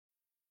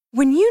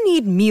When you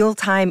need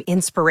mealtime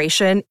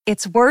inspiration,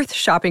 it's worth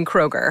shopping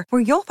Kroger,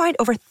 where you'll find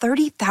over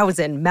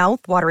 30,000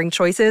 mouth-watering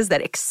choices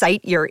that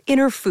excite your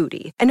inner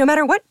foodie. And no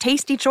matter what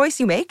tasty choice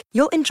you make,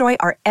 you'll enjoy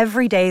our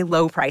everyday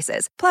low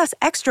prices, plus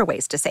extra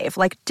ways to save,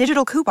 like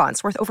digital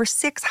coupons worth over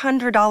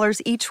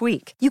 $600 each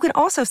week. You can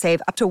also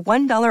save up to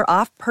 $1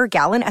 off per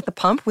gallon at the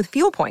pump with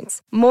fuel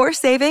points. More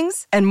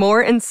savings and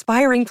more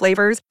inspiring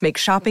flavors make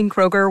shopping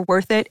Kroger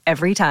worth it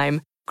every time.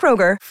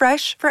 Kroger,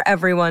 fresh for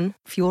everyone.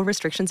 Fuel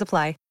restrictions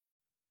apply.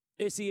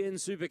 SEN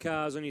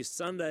Supercars on your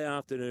Sunday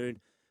afternoon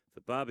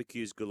for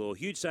barbecues galore.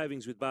 Huge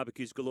savings with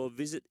barbecues galore.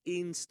 Visit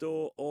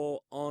in-store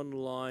or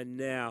online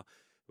now.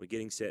 We're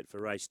getting set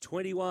for race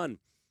 21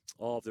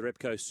 of the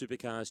Repco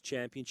Supercars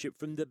Championship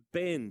from the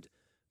Bend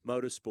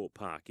Motorsport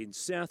Park in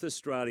South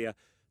Australia.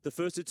 The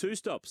first of two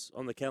stops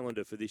on the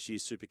calendar for this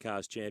year's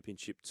Supercars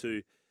Championship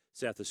to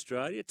South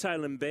Australia.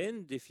 Tailem and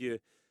Bend, if you're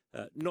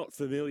not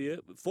familiar,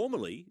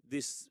 formerly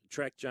this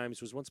track,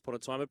 James, was once upon a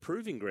time a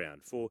proving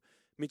ground for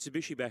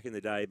Mitsubishi back in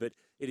the day, but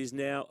it is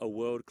now a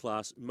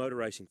world-class motor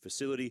racing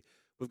facility.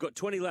 We've got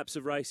 20 laps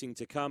of racing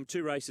to come,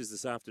 2 races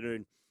this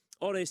afternoon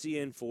on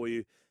SEN for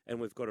you, and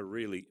we've got a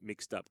really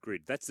mixed-up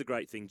grid. That's the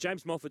great thing.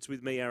 James Moffat's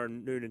with me,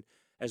 Aaron Noonan,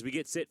 as we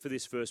get set for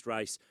this first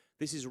race.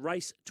 This is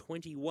race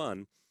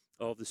 21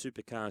 of the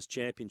Supercars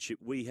Championship.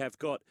 We have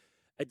got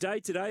a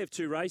day today of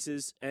 2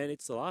 races, and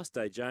it's the last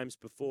day, James,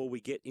 before we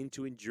get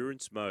into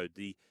endurance mode.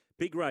 The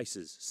big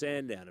races,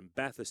 Sandown and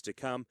Bathurst, to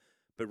come,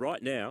 but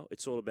right now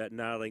it's all about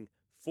nailing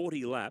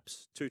 40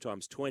 laps, 2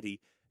 times 20,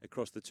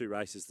 across the 2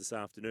 races this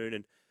afternoon.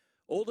 And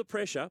all the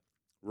pressure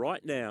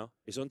right now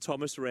is on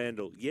Thomas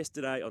Randall.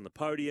 Yesterday on the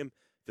podium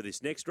for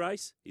this next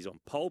race, he's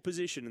on pole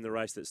position in the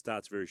race that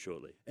starts very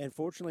shortly. And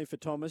fortunately for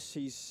Thomas,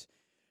 he's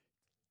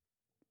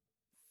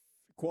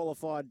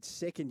qualified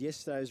second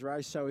yesterday's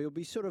race, so he'll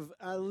be sort of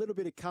a little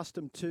bit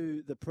accustomed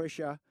to the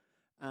pressure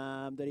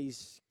that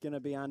he's going to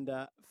be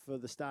under for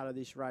the start of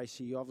this race.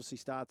 He obviously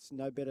starts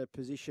no better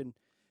position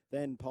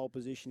than pole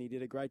position. He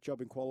did a great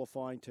job in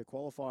qualifying. To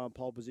qualify on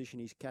pole position,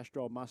 his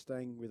Castrol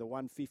Mustang with a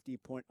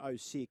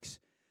 150.06,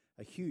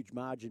 a huge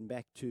margin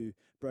back to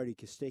Brody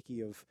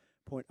Kostecki of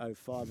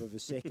 0.05 of a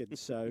second.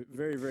 So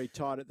very, very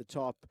tight at the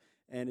top.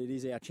 And it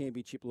is our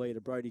championship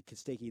leader, Brody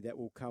Kostecki, that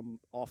will come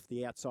off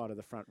the outside of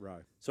the front row.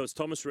 So it's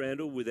Thomas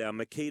Randall with our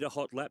Makita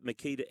Hot Lap,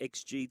 Makita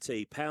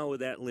XGT, power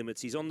without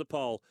limits. He's on the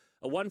pole,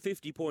 a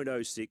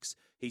 150.06.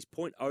 He's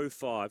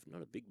 0.05,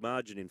 not a big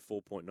margin in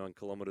 4.9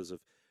 kilometres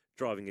of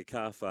driving a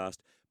car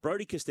fast.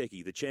 Brody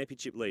Kostecki, the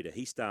championship leader,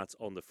 he starts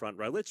on the front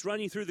row. Let's run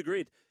you through the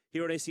grid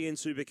here on SEN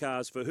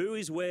Supercars for who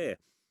is where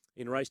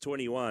in race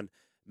 21.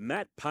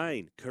 Matt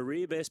Payne,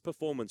 career best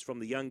performance from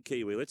the young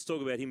Kiwi. Let's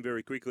talk about him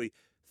very quickly.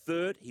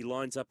 Third, he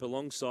lines up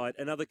alongside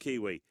another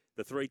Kiwi,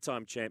 the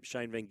 3-time champ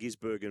Shane van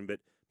Gisbergen, but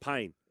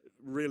Payne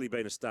really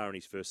been a star in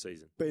his first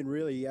season. Been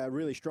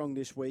really strong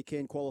this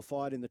weekend,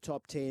 qualified in the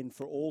top 10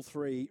 for all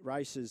 3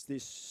 races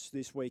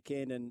this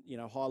weekend, and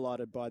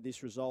highlighted by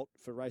this result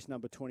for race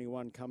number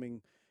 21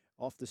 coming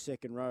off the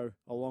second row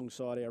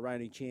alongside our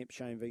reigning champ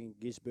Shane van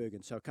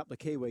Gisbergen. So a couple of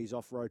Kiwis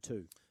off row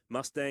 2.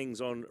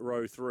 Mustangs on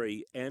row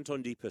 3,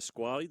 Anton Di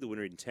Pasquale, the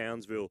winner in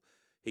Townsville.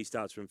 He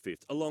starts from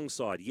 5th.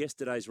 Alongside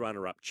yesterday's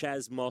runner-up,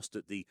 Chaz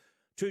Mostert, the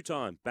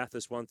 2-time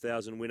Bathurst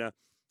 1000 winner,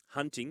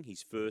 hunting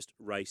his first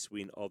race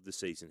win of the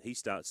season. He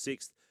starts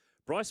 6th.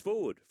 Bryce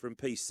Forward from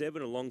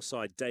P7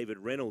 alongside David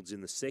Reynolds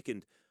in the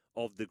 2nd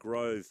of the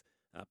Grove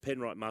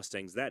Penrite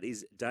Mustangs. That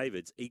is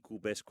David's equal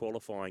best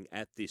qualifying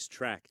at this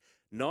track.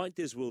 9th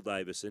is Will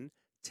Davison.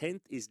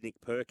 10th is Nick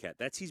Percat.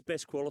 That's his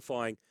best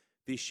qualifying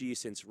this year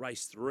since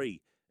race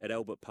 3 at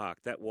Albert Park.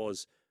 That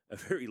was a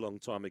very long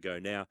time ago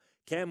now.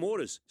 Cam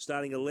Waters,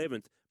 starting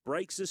 11th,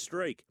 breaks the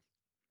streak.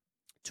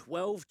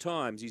 12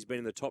 times he's been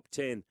in the top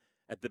 10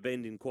 at the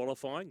Bend in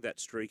qualifying.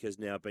 That streak has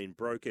now been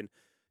broken.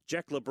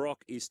 Jack LeBrock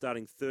is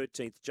starting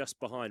 13th, just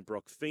behind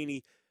Brock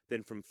Feeney.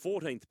 Then from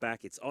 14th back,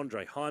 it's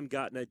Andre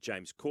Heimgartner,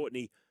 James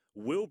Courtney.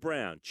 Will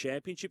Brown,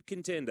 championship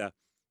contender,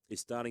 is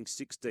starting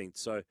 16th.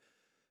 So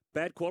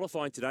bad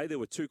qualifying today. There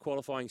were 2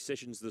 qualifying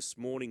sessions this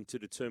morning to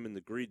determine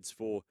the grids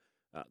for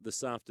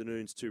this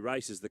afternoon's 2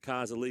 races. The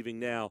cars are leaving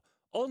now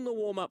on the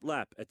warm-up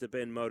lap at the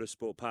Bend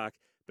Motorsport Park,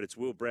 but it's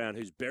Will Brown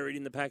who's buried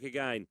in the pack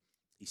again.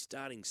 He's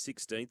starting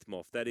 16th,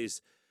 Moff.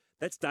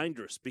 That's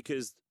dangerous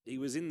because he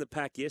was in the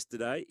pack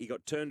yesterday. He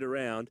got turned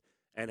around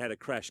and had a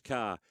crashed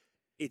car.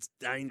 It's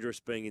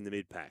dangerous being in the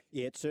mid-pack.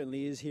 Yeah, it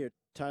certainly is here at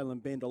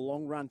Tailem Bend. A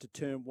long run to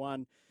turn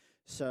 1.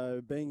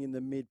 So being in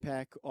the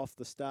mid-pack off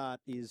the start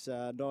is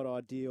not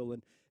ideal,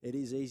 and it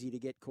is easy to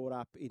get caught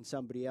up in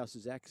somebody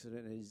else's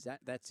accident. And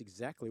that's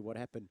exactly what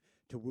happened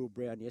to Will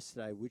Brown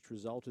yesterday, which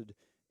resulted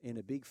in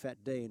a big fat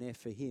DNF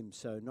for him.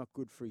 So not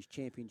good for his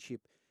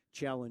championship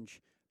challenge.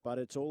 But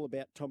it's all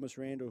about Thomas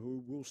Randall,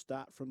 who will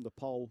start from the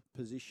pole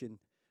position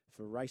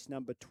for race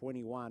number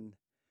 21.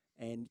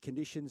 And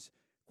conditions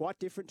quite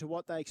different to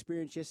what they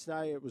experienced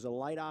yesterday. It was a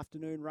late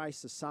afternoon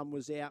race. The sun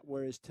was out,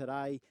 whereas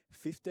today,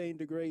 15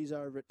 degrees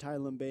over at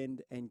Tailem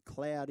Bend and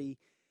cloudy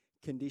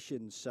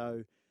conditions.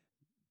 So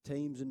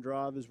teams and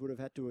drivers would have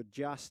had to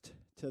adjust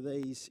to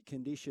these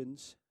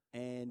conditions.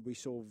 and we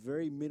saw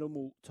very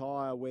minimal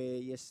tyre wear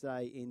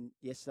yesterday in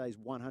yesterday's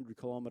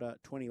 100-kilometre,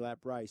 20-lap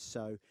race.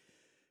 So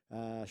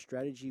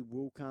strategy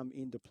will come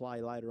into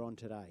play later on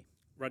today.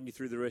 Run you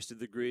through the rest of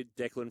the grid.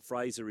 Declan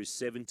Fraser is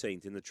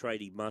 17th in the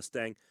Tradie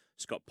Mustang.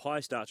 Scott Pye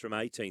starts from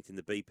 18th in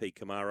the BP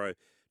Camaro.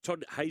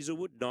 Todd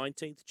Hazelwood,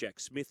 19th. Jack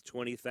Smith,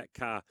 20th. That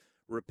car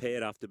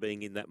repaired after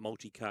being in that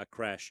multi-car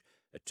crash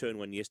at Turn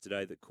 1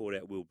 yesterday that caught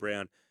out Will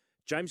Brown.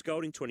 James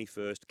Golding,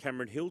 21st.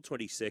 Cameron Hill,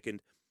 22nd.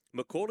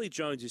 Macaulay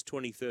Jones is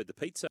 23rd. The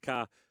pizza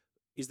car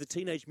is the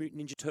Teenage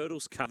Mutant Ninja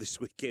Turtles car this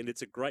weekend.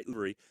 It's a great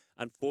livery.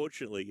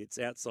 Unfortunately, it's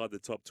outside the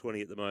top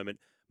 20 at the moment.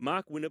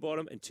 Mark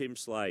Winterbottom and Tim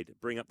Slade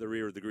bring up the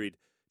rear of the grid.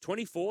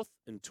 24th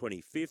and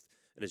 25th.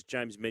 And as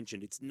James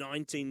mentioned, it's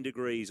 19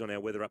 degrees on our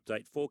weather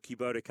update for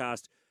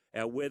Kubotacast.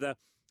 Our weather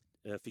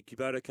for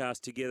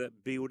Kubotacast together,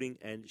 building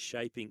and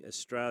shaping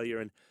Australia.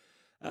 And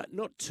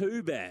not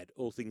too bad,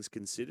 all things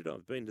considered.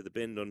 I've been to the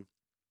Bend on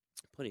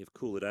plenty of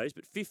cooler days,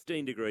 but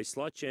 15 degrees,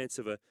 slight chance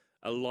of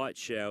a light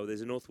shower.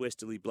 There's a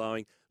northwesterly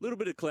blowing, a little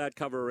bit of cloud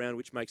cover around,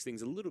 which makes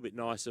things a little bit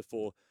nicer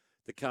for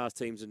the cars,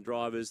 teams and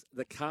drivers.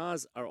 The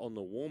cars are on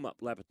the warm-up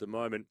lap at the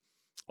moment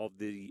of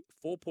the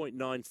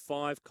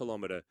 4.95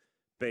 kilometre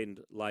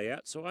Bend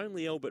layout, so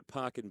only Albert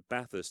Park and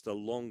Bathurst are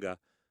longer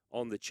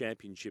on the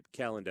championship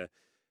calendar.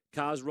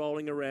 Cars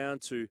rolling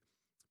around to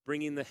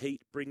bring in the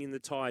heat, bring in the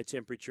tyre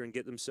temperature and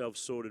get themselves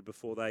sorted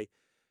before they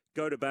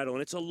go to battle.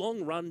 And it's a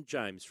long run,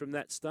 James, from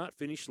that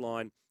start-finish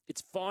line.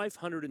 It's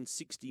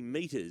 560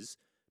 metres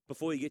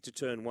before you get to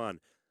Turn 1.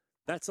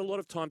 That's a lot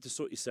of time to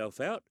sort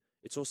yourself out.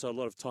 It's also a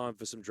lot of time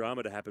for some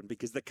drama to happen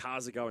because the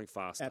cars are going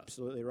faster.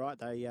 Absolutely right.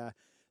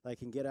 They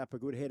can get up a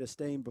good head of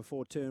steam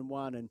before Turn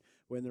 1, and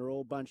when they're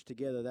all bunched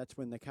together, that's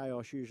when the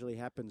chaos usually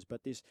happens.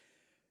 But this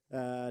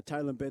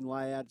Tailem Bend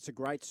layout, it's a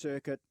great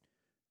circuit,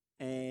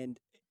 and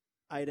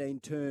 18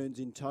 turns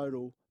in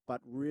total,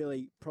 but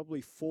really probably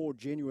 4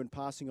 genuine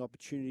passing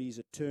opportunities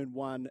at Turn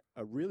 1,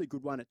 a really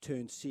good one at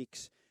Turn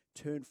 6,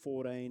 Turn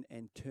 14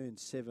 and Turn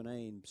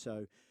 17.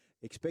 So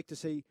expect to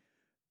see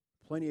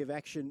plenty of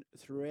action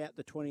throughout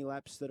the 20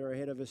 laps that are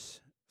ahead of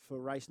us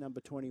for race number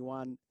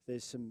 21.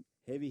 There's some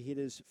heavy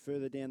hitters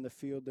further down the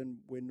field than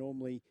we're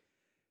normally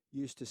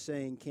used to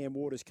seeing. Cam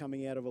Waters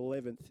coming out of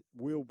 11th.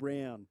 Will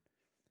Brown,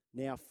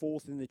 now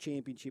 4th in the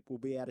championship, will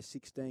be out of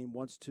 16,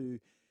 wants to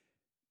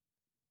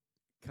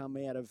come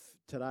out of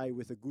today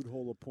with a good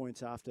haul of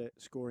points after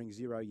scoring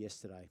 0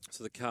 yesterday.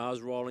 So the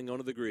car's rolling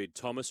onto the grid.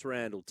 Thomas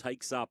Randall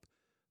takes up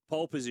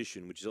pole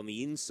position, which is on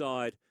the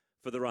inside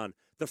for the run.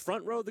 The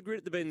front row of the grid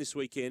at the Bend this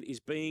weekend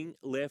is being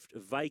left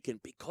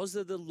vacant because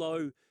of the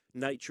low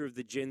nature of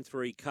the Gen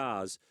 3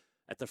 cars.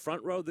 At the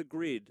front row of the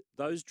grid,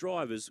 those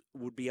drivers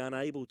would be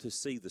unable to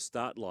see the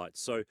start lights.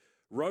 So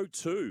row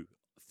 2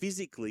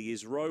 physically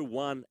is row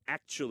 1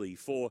 actually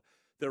for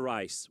the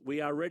race.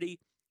 We are ready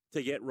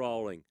to get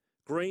rolling.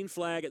 Green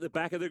flag at the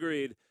back of the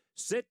grid,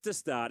 set to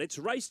start. It's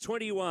race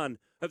 21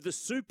 of the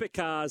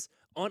supercars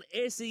on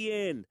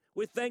SEN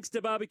with thanks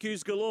to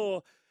Barbecues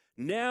Galore.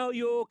 Now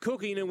you're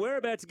cooking, and we're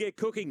about to get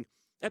cooking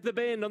at the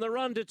Bend on the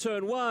run to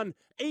Turn 1.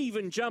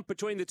 Even jump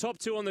between the top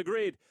 2 on the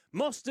grid.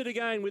 Mostert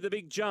again with a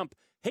big jump.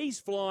 He's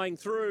flying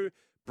through.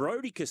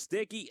 Brody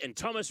Kostecki and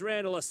Thomas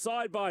Randall are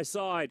side by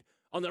side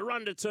on the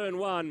run to Turn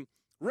 1.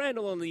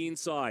 Randall on the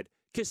inside.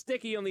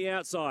 Kostecki on the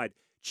outside.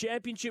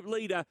 Championship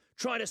leader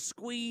trying to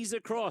squeeze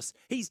across.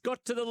 He's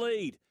got to the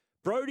lead.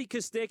 Brody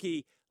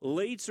Kostecki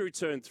leads through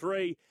Turn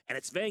 3, and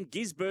it's Van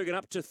Gisbergen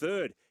up to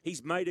 3rd.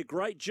 He's made a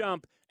great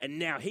jump, and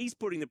now he's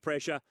putting the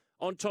pressure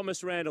on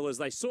Thomas Randall as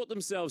they sort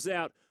themselves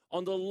out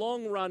on the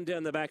long run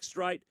down the back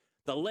straight.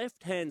 The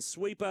left-hand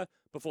sweeper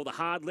before the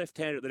hard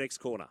left-hander at the next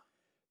corner.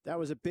 That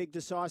was a big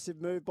decisive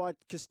move by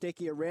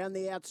Kostecki around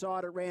the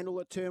outside at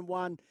Randall at Turn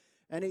 1,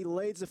 and he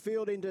leads the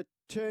field into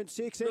Turn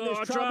 6. And there's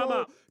trouble.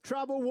 Drama.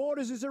 Trouble.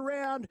 Waters is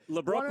around.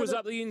 LeBrock was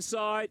up the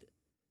inside.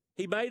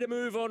 He made a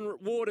move on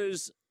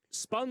Waters,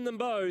 spun them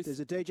both.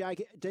 There's a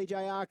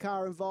DJR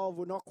car involved.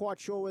 We're not quite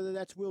sure whether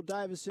that's Will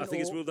Davison. I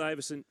think it's Will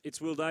Davison. It's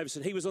Will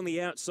Davison. He was on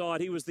the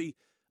outside. He was the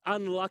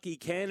unlucky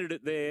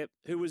candidate there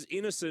who was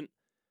innocent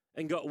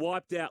and got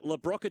wiped out.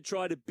 LeBrock had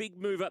tried a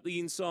big move up the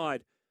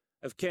inside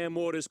of Cam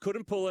Waters,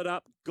 couldn't pull it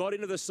up, got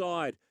into the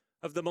side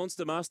of the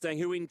Monster Mustang,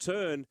 who in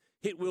turn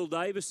hit Will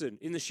Davison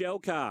in the shell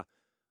car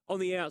on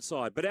the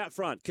outside. But out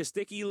front,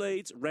 Kostecki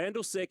leads,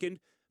 Randall second,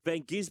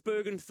 Van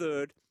Gisbergen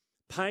third,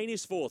 Payne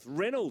is fourth.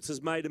 Reynolds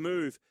has made a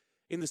move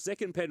in the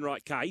second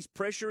Penrite car. He's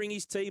pressuring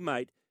his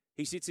teammate.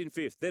 He sits in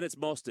fifth. Then it's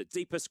Mostert,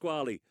 Di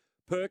Pasquale,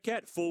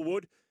 Percat,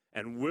 Fullwood,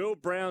 and Will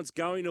Brown's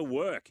going to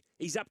work.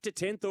 He's up to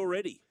 10th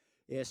already.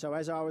 Yeah, so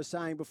as I was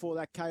saying before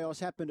that chaos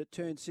happened at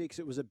Turn 6,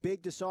 it was a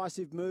big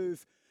decisive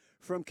move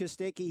from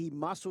Kostecki. He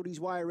muscled his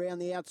way around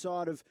the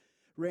outside of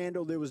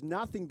Randall. There was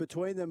nothing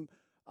between them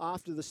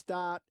after the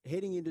start.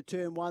 Heading into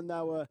Turn 1,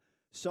 they were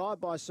side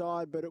by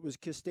side, but it was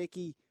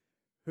Kostecki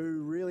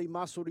who really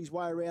muscled his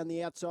way around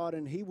the outside,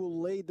 and he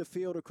will lead the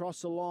field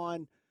across the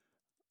line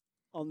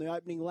on the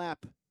opening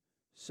lap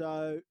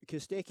So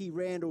Kostecki,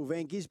 Randall,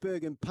 Van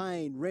Gisbergen,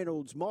 Payne,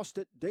 Reynolds,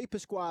 Mostert, De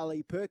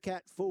Pasquale,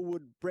 Percat,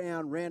 Fullwood,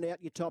 Brown round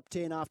out your top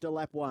 10 after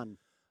lap 1.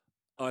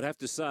 I'd have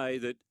to say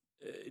that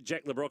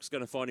Jack LeBrock's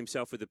going to find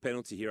himself with a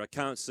penalty here. I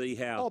can't see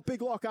how. Oh,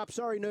 big lock up.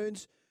 Sorry,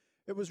 Noons.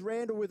 It was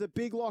Randall with a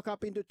big lock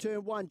up into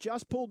turn 1.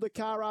 Just pulled the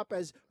car up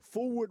as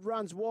Fullwood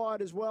runs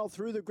wide as well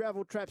through the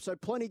gravel trap. So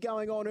plenty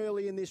going on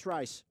early in this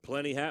race.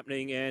 Plenty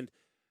happening, and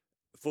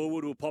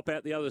Fullwood will pop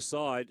out the other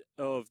side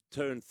of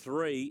turn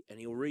 3, and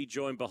he'll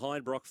rejoin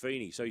behind Brock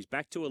Feeney. So he's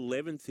back to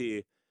 11th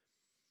here,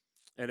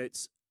 and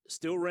it's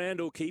still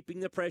Randall keeping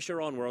the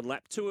pressure on. We're on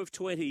lap 2 of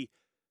 20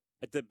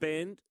 at the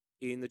bend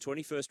in the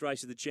 21st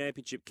race of the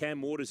championship.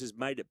 Cam Waters has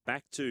made it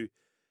back to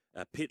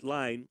pit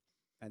lane.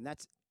 And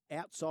that's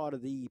outside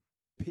of the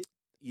pit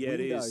window. It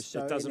is.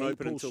 So, it doesn't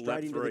open pulls until straight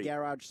lap into 3. the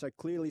garage. So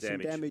clearly some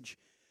damage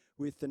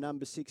with the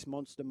number 6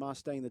 Monster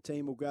Mustang. The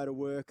team will go to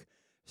work,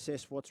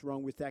 assess what's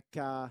wrong with that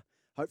car,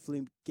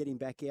 hopefully get him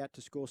back out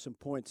to score some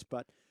points.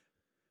 But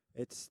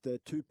it's the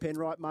 2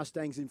 Penrite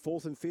Mustangs in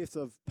 4th and 5th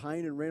of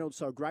Payne and Reynolds.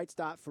 So a great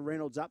start for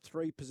Reynolds, up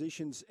 3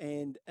 positions,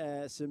 and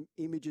some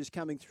images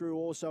coming through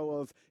also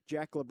of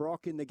Jack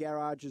LeBrock in the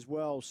garage as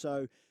well.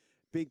 So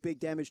big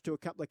damage to a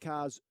couple of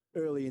cars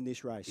early in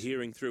this race.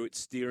 Hearing through its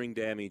steering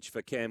damage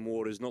for Cam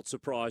Waters, not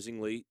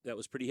surprisingly. That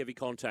was pretty heavy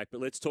contact.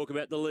 But let's talk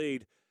about the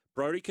lead.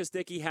 Brody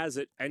Kostecki has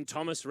it, and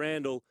Thomas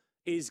Randall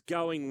is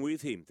going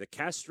with him. The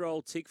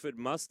Castrol Tickford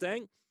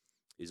Mustang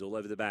is all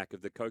over the back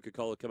of the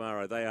Coca-Cola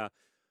Camaro. They are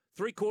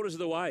 3/4 of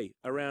the way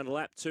around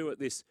lap 2 at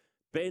this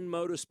Bend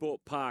Motorsport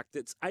Park.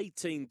 That's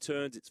 18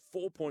 turns. It's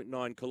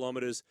 4.9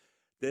 kilometres.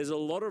 There's a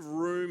lot of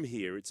room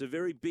here. It's a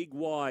very big,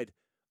 wide,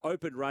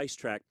 open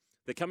racetrack.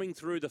 They're coming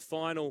through the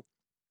final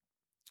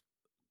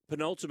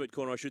penultimate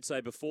corner, I should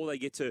say, before they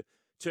get to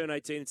turn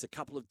 18. It's a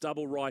couple of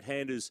double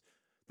right-handers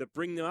that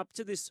bring them up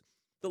to this.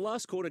 The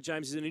last corner,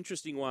 James, is an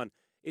interesting one.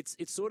 It's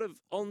sort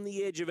of on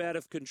the edge of out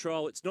of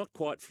control. It's not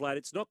quite flat.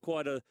 It's not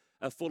quite a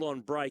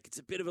full-on break. It's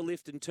a bit of a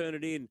lift and turn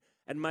it in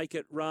and make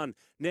it run.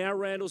 Now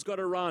Randall's got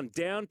to run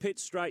down pit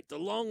straight, the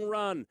long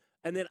run,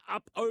 and then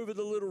up over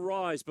the little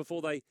rise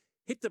before they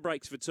hit the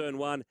brakes for turn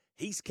 1.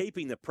 He's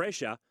keeping the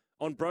pressure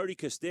on Brody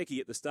Kostecki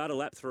at the start of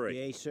lap 3.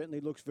 Yeah, he certainly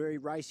looks very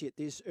racy at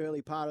this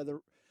early part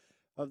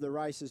of the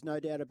race. There's no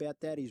doubt about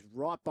that. He's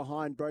right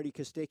behind Brody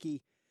Kostecki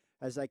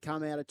as they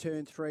come out of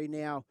turn 3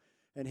 now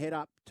and head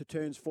up to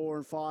turns 4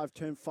 and 5.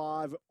 Turn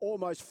 5,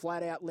 almost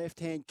flat out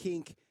left-hand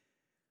kink,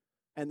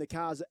 and the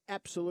cars are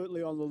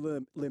absolutely on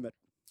the limit.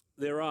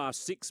 There are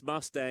 6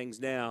 Mustangs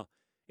now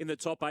in the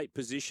top 8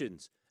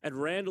 positions,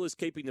 and Randall is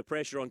keeping the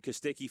pressure on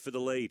Kostecki for the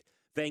lead.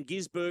 Van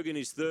Gisbergen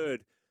is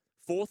 3rd.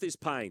 4th is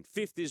Payne.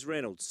 5th is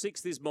Reynolds.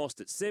 6th is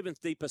Mostert.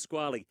 7th, De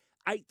Pasquale.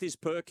 8th is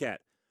Percat.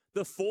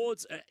 The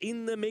Fords are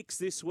in the mix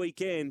this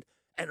weekend,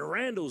 and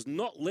Randall's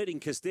not letting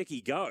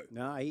Kostecki go.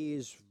 No, he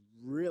is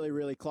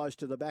really close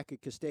to the back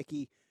of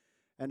Kostecki,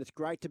 and it's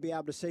great to be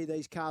able to see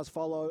these cars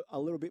follow a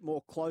little bit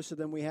more closer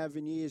than we have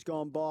in years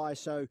gone by.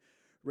 So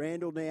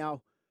Randall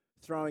now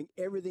throwing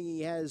everything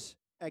he has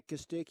at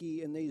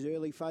Kostecki in these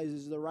early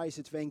phases of the race.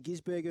 It's Van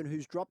Gisbergen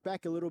who's dropped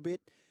back a little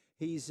bit.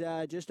 He's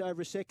just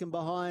over a second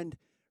behind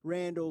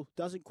Randall.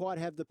 Doesn't quite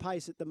have the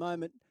pace at the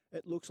moment,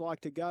 it looks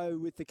like, to go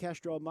with the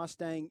Castrol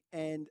Mustang,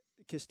 and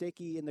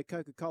Kostecki and the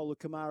Coca-Cola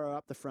Camaro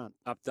up the front.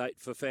 Update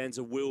for fans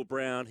of Will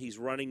Brown. He's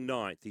running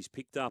 9th. He's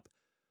picked up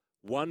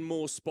one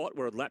more spot.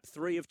 We're at lap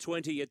 3 of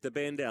 20 at the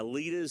bend. Our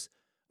leaders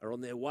are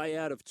on their way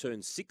out of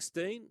turn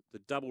 16. The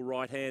double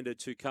right-hander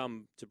to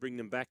come to bring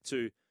them back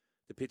to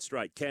the pit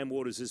straight. Cam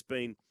Waters has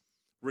been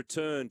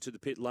returned to the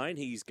pit lane.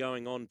 He's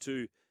going on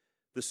to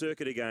the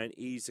circuit again.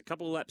 He's a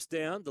couple of laps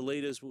down. The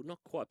leaders will not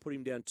quite put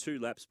him down 2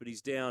 laps, but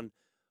he's down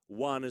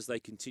 1 as they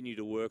continue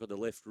to work on the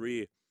left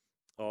rear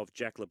of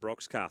Jack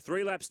LeBrock's car.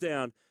 3 laps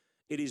down,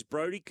 it is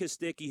Brody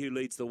Kostecki who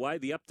leads the way.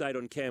 The update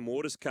on Cam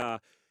Waters'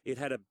 car, it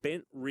had a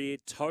bent rear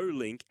tow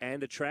link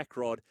and a track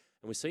rod,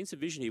 and we're seeing some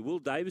vision here. Will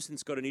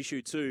Davison's got an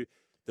issue too.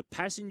 The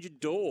passenger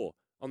door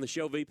on the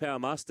Shell V-Power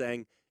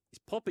Mustang is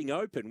popping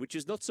open, which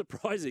is not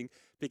surprising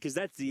because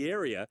that's the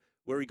area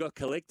where he got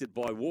collected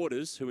by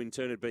Waters, who in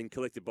turn had been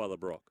collected by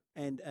LeBrock.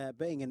 And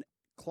being an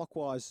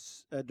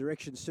clockwise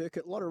direction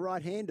circuit, a lot of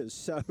right-handers.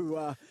 So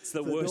it's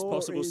the worst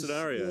possible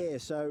scenario. Yeah,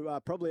 so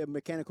probably a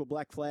mechanical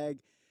black flag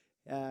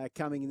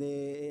coming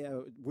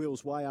there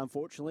Will's way,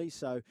 unfortunately.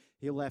 So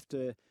he'll have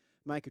to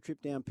make a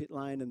trip down pit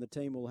lane, and the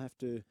team will have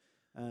to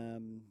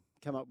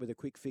come up with a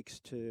quick fix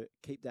to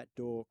keep that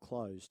door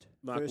closed.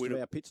 First of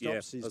our pit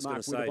stops is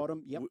Mark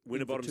Winterbottom. Yep,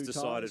 Winterbottom's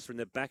decided from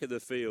the back of the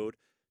field,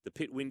 the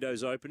pit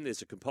window's open.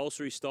 There's a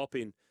compulsory stop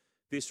in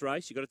this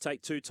race. You've got to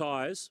take 2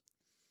 tyres.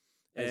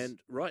 And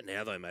right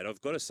now, though, mate,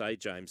 I've got to say,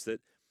 James,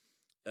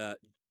 that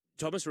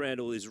Thomas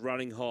Randall is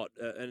running hot.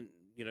 And,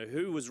 you know,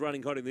 who was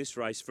running hot in this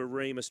race for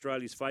Ream,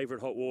 Australia's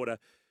favourite hot water?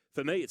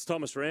 For me, it's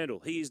Thomas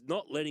Randall. He is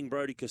not letting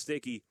Brody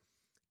Kostecki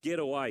get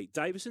away.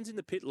 Davison's in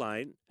the pit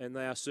lane, and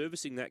they are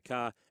servicing that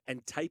car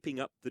and taping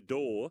up the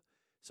door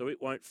so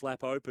it won't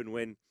flap open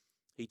when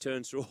he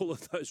turns through all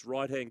of those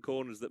right-hand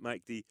corners that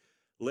make the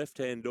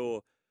left-hand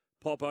door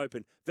pop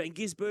open. Van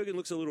Gisbergen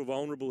looks a little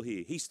vulnerable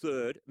here. He's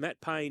third.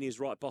 Matt Payne is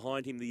right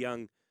behind him, the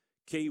young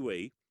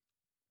Kiwi.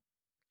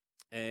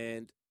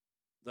 And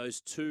those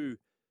two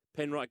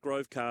Penrite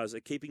Grove cars are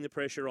keeping the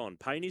pressure on.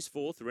 Payne is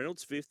fourth,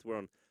 Reynolds fifth. We're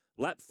on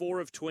lap 4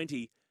 of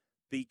 20.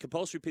 The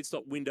compulsory pit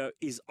stop window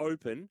is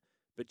open.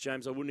 But,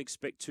 James, I wouldn't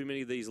expect too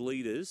many of these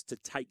leaders to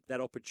take that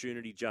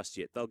opportunity just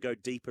yet. They'll go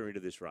deeper into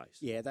this race.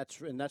 Yeah, that's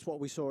what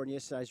we saw in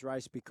yesterday's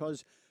race.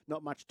 Because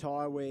not much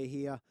tyre wear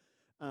here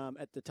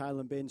at the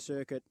Tailem Bend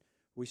circuit,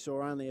 we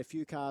saw only a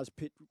few cars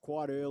pit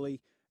quite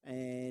early,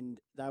 and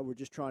they were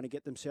just trying to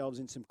get themselves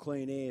in some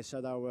clean air,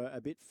 so they were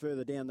a bit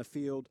further down the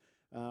field.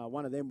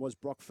 One of them was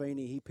Brock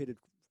Feeney. He pitted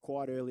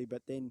quite early,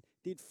 but then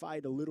did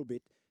fade a little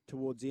bit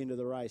towards the end of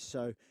the race.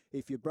 So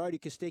if you're Brodie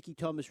Kostecki,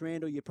 Thomas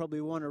Randall, you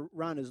probably want to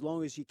run as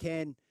long as you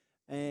can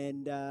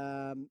and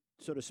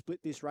sort of split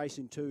this race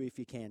in two if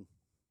you can.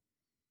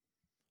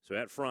 So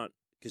out front,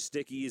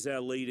 Kostecki is our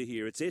leader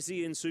here. It's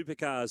SEN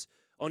Supercars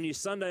on your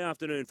Sunday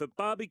afternoon for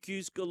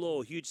barbecues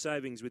galore. Huge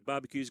savings with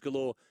barbecues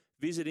galore.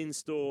 Visit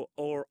in-store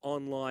or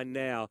online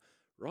now.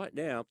 Right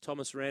now,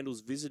 Thomas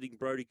Randall's visiting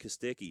Brodie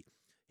Kostecki.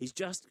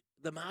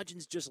 The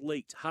margin's just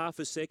leaked half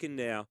a second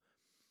now.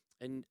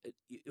 And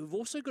we've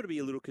also got to be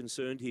a little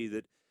concerned here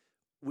that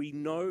we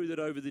know that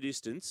over the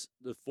distance,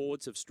 the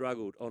Fords have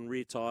struggled on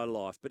rear tyre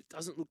life, but it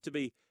doesn't look to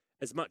be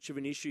as much of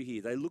an issue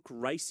here. They look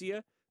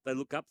racier. They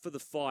look up for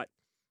the fight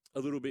a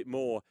little bit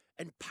more.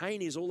 And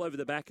Payne is all over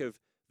the back of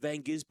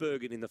Van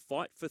Gisbergen in the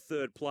fight for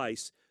third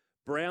place.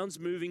 Brown's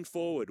moving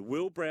forward.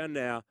 Will Brown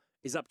now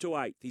is up to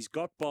 8th. He's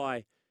got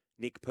by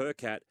Nick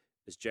Percat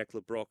as Jack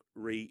LeBrock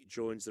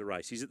rejoins the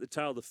race. He's at the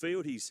tail of the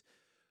field. He's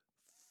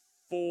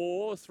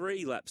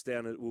 3 laps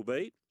down it will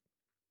be.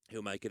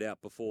 He'll make it out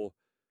before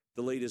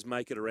the leaders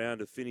make it around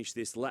to finish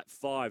this lap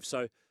 5.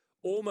 So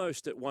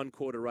almost at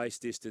 1/4 race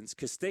distance.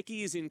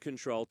 Kostecki is in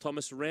control.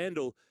 Thomas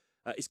Randall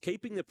is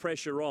keeping the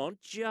pressure on.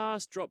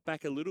 Just dropped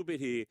back a little bit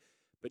here.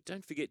 But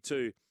don't forget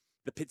too,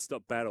 the pit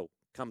stop battle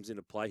comes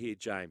into play here,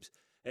 James.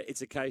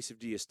 It's a case of,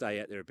 do you stay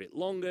out there a bit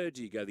longer?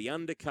 Do you go the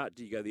undercut?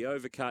 Do you go the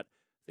overcut?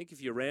 I think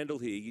if you're Randall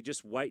here, you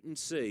just wait and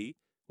see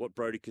what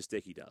Brodie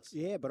Kostecki does.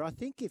 Yeah, but I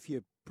think if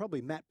you're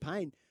probably Matt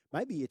Payne,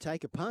 maybe you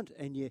take a punt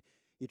and you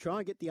try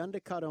and get the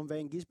undercut on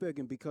Van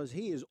Gisbergen because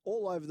he is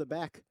all over the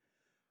back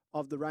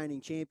of the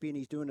reigning champion.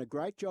 He's doing a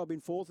great job in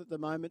fourth at the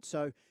moment.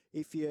 So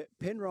if you're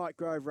Penrite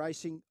Grove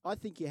Racing, I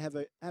think you have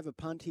a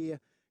punt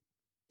here.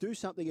 Do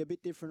something a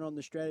bit different on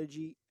the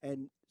strategy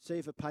and see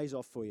if it pays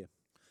off for you.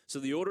 So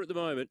the order at the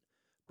moment,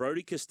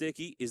 Brodie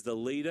Kostecki is the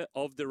leader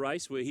of the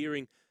race. We're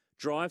hearing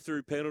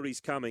drive-through penalties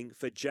coming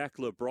for Jack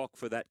LeBrock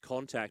for that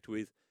contact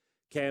with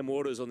Cam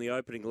Waters on the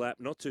opening lap.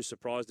 Not too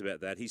surprised about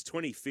that. He's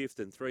 25th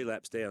and 3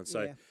 laps down,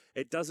 so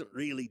it doesn't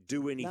really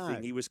do anything. No.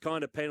 He was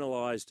kind of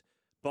penalised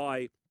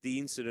by the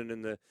incident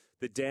and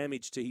the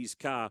damage to his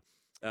car.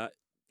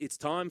 It's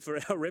time for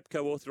our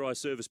Repco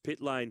authorised service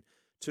pit lane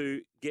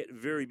to get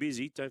very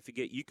busy. Don't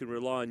forget you can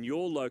rely on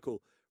your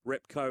local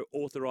Repco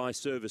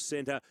authorised service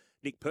centre.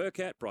 Nick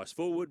Percat, Bryce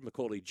Forward,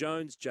 Macaulay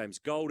Jones, James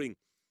Golding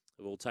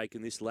have all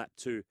taken this lap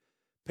to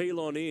peel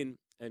on in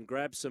and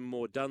grab some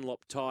more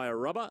Dunlop tyre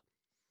rubber.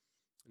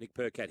 Nick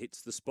Percat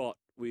hits the spot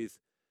with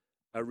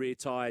a rear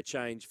tyre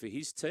change for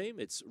his team.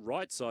 It's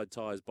right side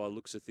tyres by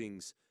looks of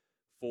things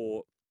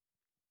for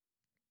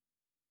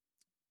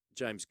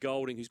James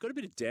Golding, who's got a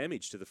bit of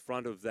damage to the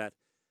front of that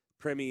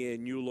Premier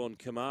Newlon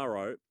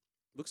Camaro.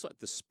 Looks like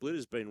the split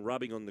has been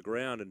rubbing on the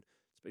ground and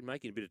it's been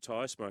making a bit of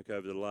tyre smoke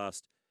over the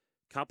last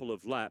couple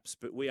of laps.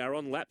 But we are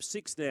on lap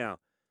 6 now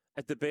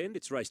at the Bend.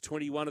 It's race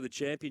 21 of the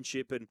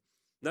championship and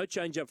no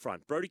change up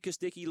front. Brodie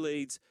Kostecki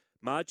leads,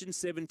 margin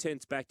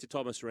 7/10 back to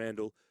Thomas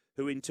Randall,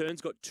 who in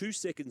turn's got 2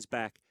 seconds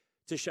back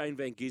to Shane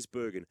Van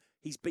Gisbergen.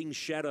 He's being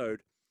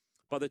shadowed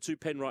by the 2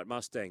 Penrite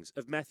Mustangs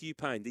of Matthew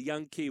Payne, the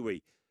young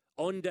Kiwi,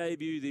 on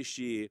debut this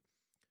year.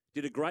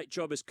 Did a great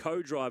job as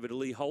co-driver to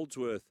Lee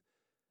Holdsworth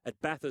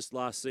at Bathurst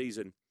last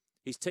season.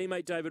 His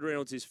teammate David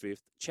Reynolds is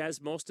 5th. Chaz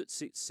Mostert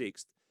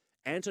 6th.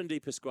 Anton De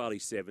Pasquale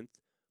 7th.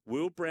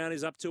 Will Brown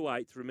is up to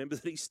 8th. Remember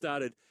that he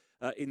started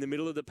in the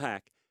middle of the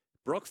pack.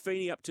 Brock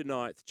Feeney up to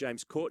 9th.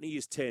 James Courtney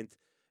is 10th.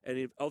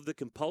 And of the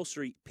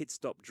compulsory pit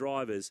stop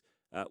drivers,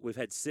 we've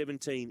had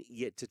 17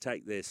 yet to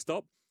take their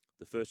stop.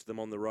 The first of them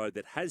on the road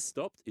that has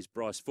stopped is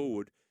Bryce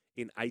Forward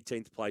in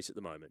 18th place at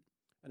the moment.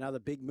 Another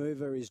big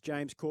mover is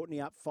James Courtney,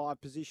 up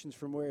 5 positions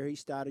from where he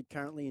started,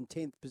 currently in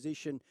 10th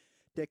position.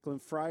 Declan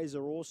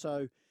Fraser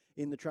also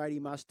in the Tradie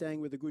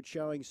Mustang with a good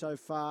showing so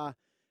far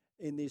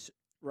in this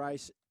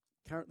race,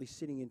 currently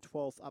sitting in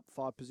 12th, up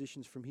 5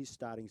 positions from his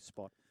starting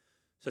spot.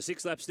 So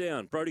 6 laps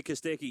down, Brodie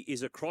Kostecki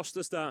is across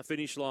the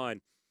start-finish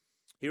line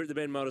here at the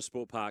Bend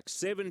Motorsport Park.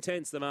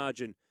 7/10 the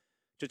margin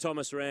to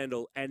Thomas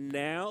Randall. And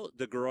now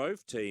the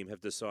Grove team have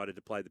decided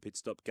to play the pit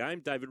stop game.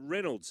 David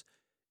Reynolds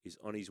is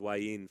on his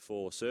way in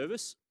for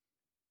service.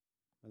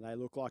 And they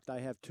look like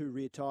they have 2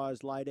 rear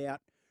tyres laid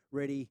out,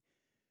 ready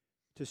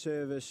to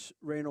service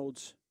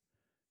Reynolds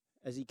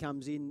as he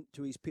comes in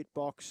to his pit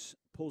box,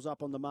 pulls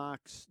up on the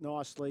marks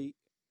nicely.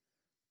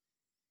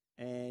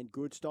 And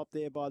good stop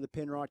there by the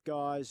Penrite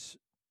guys.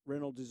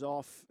 Reynolds is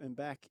off and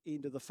back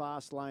into the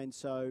fast lane,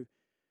 so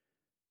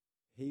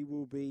he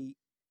will be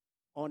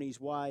on his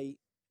way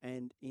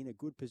and in a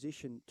good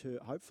position to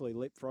hopefully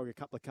leapfrog a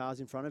couple of cars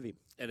in front of him.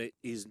 And it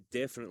is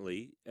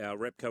definitely our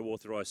Repco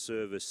Authorised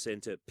Service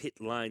Centre pit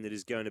lane that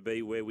is going to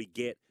be where we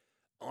get,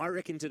 I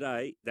reckon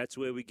today, that's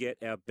where we get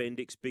our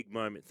Bendix big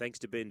moment. Thanks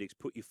to Bendix.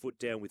 Put your foot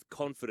down with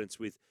confidence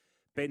with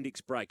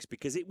Bendix brakes,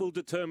 because it will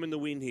determine the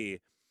win here.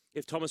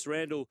 If Thomas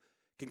Randall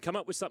can come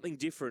up with something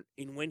different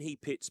in when he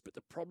pits, but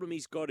the problem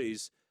he's got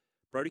is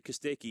Brody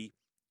Kostecki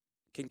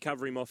can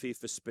cover him off here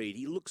for speed.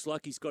 He looks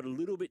like he's got a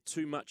little bit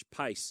too much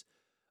pace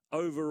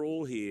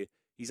overall here.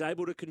 He's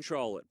able to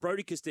control it.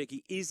 Brody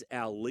Kostecki is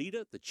our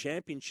leader, the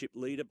championship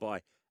leader,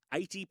 by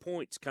 80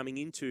 points coming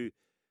into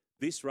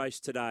this race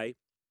today.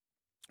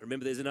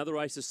 Remember, there's another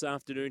race this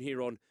afternoon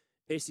here on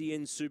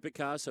SEN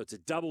Supercars, so it's a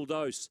double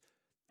dose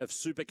of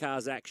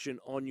Supercars action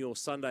on your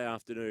Sunday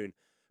afternoon.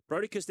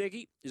 Brody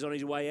Kostecki is on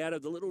his way out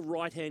of the little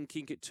right-hand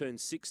kink at turn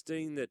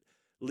 16 that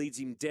leads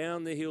him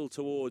down the hill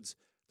towards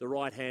the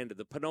right-hander.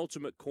 The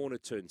penultimate corner,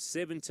 turn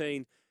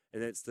 17,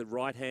 and that's the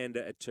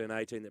right-hander at turn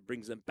 18 that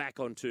brings them back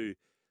onto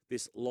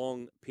this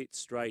long pit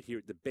straight here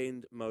at the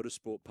Bend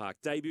Motorsport Park.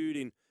 Debuted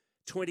in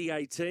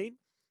 2018.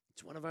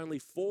 It's one of only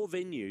 4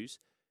 venues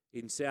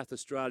in South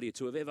Australia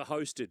to have ever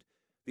hosted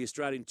the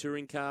Australian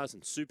Touring Cars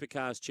and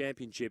Supercars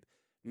Championship.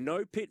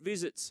 No pit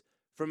visits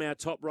from our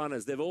top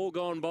runners. They've all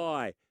gone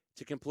by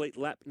to complete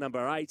lap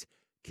number 8.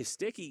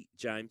 Kostecki,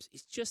 James,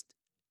 is just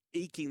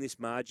eking this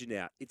margin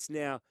out. It's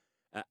now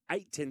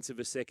 0.8 of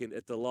a second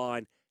at the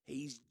line.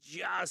 He's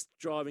just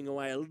driving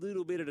away a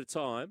little bit at a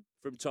time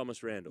from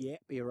Thomas Randall. Yeah,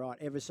 you're right.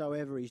 Ever so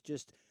ever, he's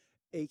just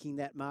eking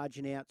that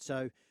margin out.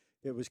 So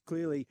it was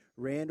clearly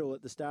Randall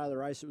at the start of the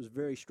race. It was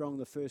very strong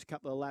the first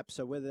couple of laps.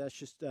 So whether that's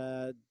just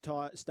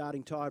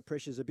starting tyre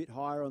pressures a bit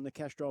higher on the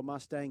Castrol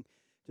Mustang,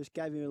 just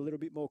gave him a little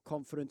bit more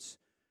confidence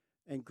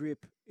and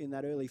grip in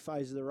that early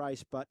phase of the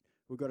race. But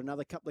we've got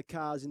another couple of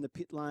cars in the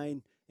pit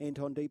lane.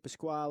 Anton De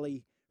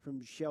Pasquale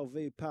from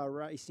Shelvipa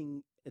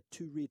Racing at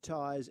 2 rear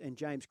tyres, and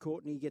James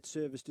Courtney gets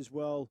serviced as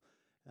well,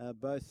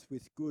 both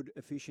with good,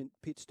 efficient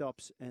pit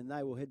stops, and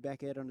they will head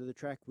back out onto the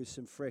track with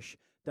some fresh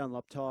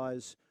Dunlop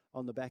tyres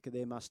on the back of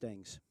their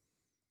Mustangs.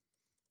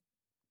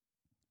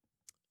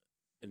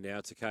 And now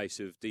it's a case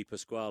of De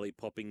Pasquale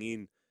popping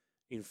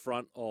in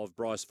front of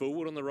Bryce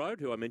Fullwood on the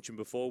road, who I mentioned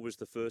before was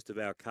the first of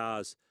our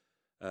cars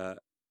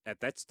at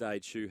that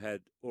stage who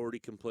had already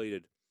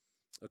completed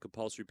a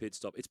compulsory pit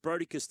stop. It's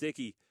Brody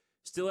Kostecki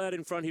still out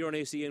in front here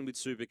on SEN with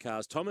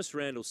Supercars. Thomas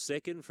Randall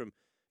second from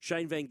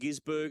Shane Van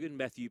Gisbergen,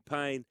 Matthew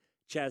Payne,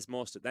 Chaz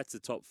Mostert. That's the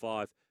top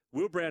 5.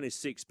 Will Brown is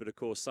 6, but of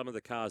course some of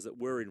the cars that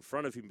were in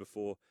front of him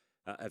before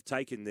have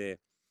taken their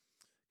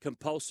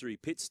compulsory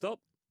pit stop.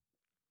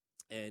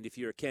 And if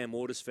you're a Cam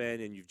Waters fan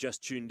and you've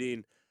just tuned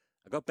in,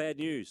 I got bad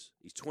news.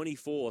 He's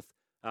 24th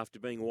after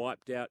being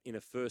wiped out in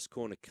a first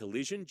corner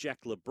collision. Jack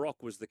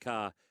LeBrock was the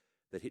car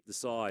that hit the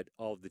side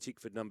of the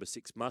Tickford number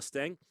 6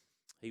 Mustang.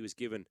 He was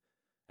given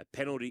a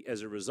penalty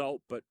as a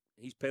result, but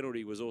his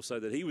penalty was also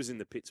that he was in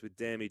the pits with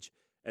damage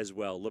as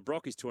well.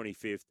 LeBrock is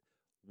 25th.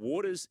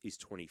 Waters is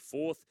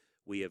 24th.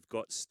 We have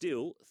got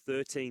still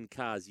 13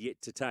 cars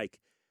yet to take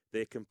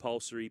their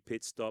compulsory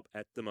pit stop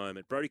at the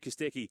moment. Brody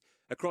Kostecki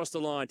across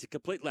the line to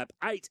complete lap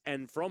 8,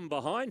 and from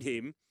behind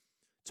him,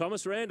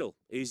 Thomas Randall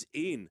is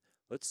in.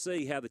 Let's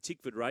see how the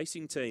Tickford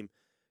Racing team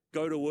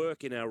go to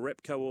work in our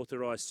Repco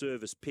Authorised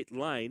Service pit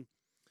lane.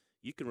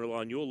 You can rely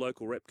on your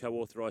local Repco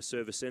Authorised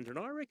Service Centre, and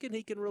I reckon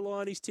he can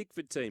rely on his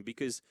Tickford team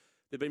because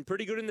they've been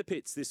pretty good in the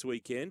pits this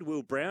weekend.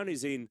 Will Brown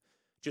is in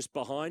just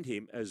behind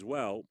him as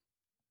well.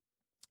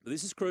 But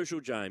this is crucial,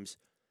 James.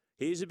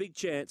 Here's a big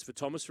chance for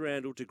Thomas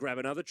Randall to grab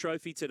another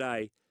trophy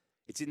today.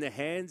 It's in the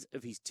hands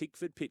of his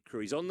Tickford pit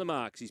crew. He's on the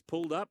marks. He's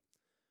pulled up.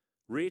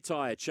 Rear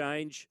tyre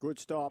change. Good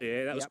stop.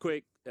 Yeah, that was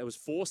quick. That was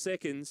 4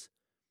 seconds.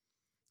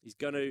 He's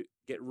going to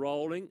get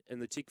rolling,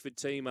 and the Tickford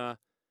team are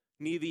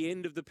near the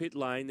end of the pit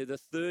lane. They're the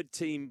third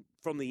team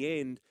from the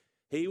end.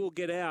 He will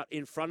get out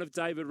in front of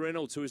David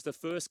Reynolds, who is the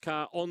first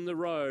car on the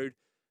road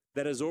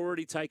that has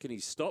already taken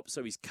his stop.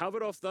 So he's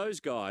covered off those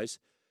guys.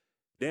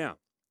 Now,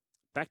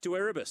 back to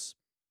Erebus.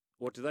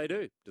 What do?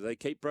 Do they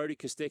keep Brody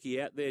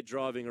Kostecki out there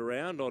driving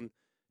around on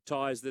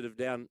tyres that have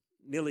down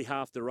nearly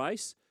half the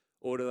race?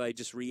 Or do they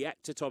just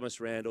react to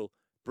Thomas Randall,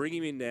 bring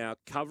him in now,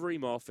 cover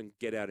him off and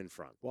get out in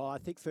front? Well, I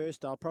think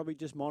first I'll probably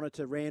just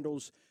monitor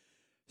Randall's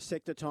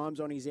sector times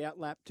on his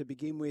outlap to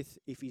begin with.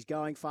 If he's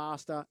going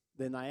faster,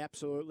 then they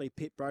absolutely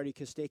pit Brody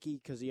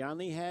Kostecki because he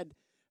only had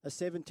a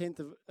 0.7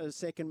 of a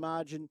second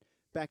margin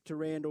back to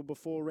Randall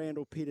before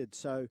Randall pitted.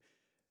 So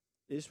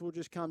this will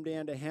just come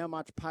down to how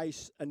much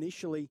pace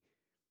initially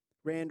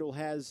Randall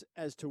has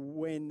as to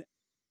when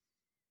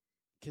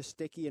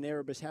Kostecki and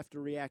Erebus have to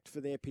react for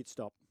their pit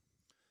stop.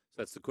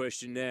 So that's the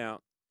question now.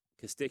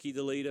 Kostecki,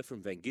 the leader,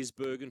 from Van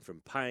Gisbergen,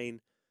 from Payne,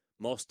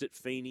 Mostert,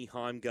 Feeney,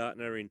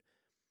 Heimgartner in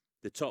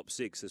the top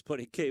 6. There's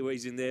plenty of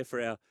Kiwis in there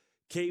for our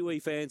Kiwi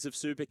fans of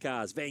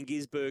supercars. Van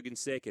Gisbergen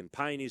second,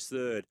 Payne is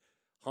third,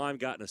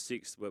 Heimgartner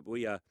 6th. But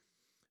we are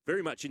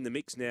very much in the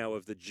mix now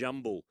of the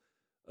jumble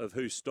of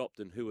who stopped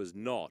and who was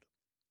not.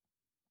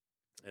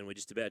 And we're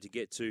just about to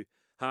get to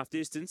half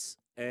distance,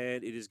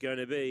 and it is going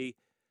to be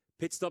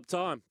pit stop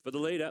time for the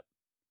leader.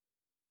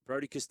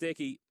 Brody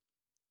Kostecki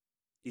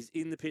is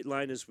in the pit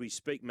lane as we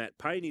speak. Matt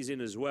Payne is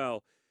in as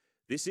well.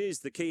 This is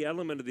the key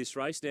element of this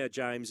race now,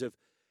 James, of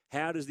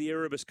how does the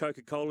Erebus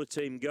Coca-Cola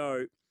team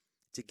go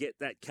to get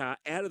that car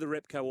out of the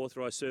Repco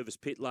Authorised Service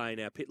pit lane.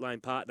 Our pit lane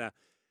partner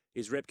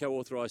is Repco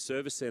Authorised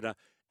Service Centre,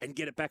 and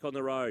get it back on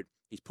the road.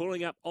 He's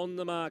pulling up on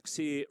the marks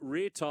here.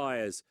 Rear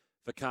tyres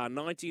for car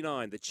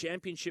 99, the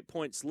championship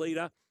points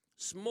leader.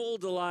 Small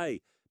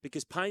delay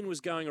because Payne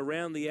was going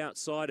around the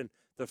outside and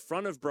the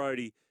front of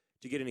Brody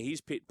to get into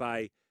his pit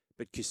bay.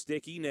 But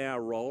Kostecki now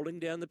rolling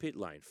down the pit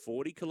lane,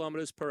 40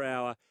 kilometres per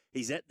hour.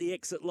 He's at the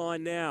exit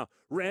line now.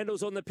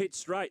 Randall's on the pit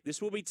straight.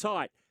 This will be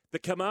tight. The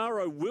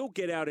Camaro will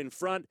get out in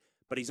front,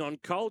 but he's on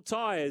cold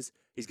tyres.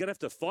 He's going to have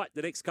to fight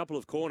the next couple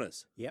of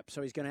corners. Yep,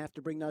 so he's going to have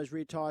to bring those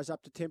rear tyres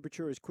up to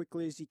temperature as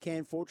quickly as he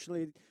can.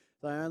 Fortunately,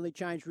 they only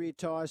change rear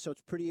tyres, so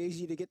it's pretty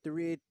easy to get the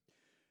rear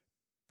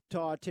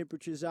tyre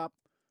temperatures up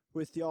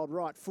with the old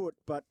right foot.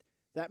 But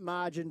that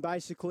margin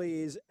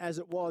basically is as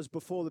it was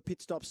before the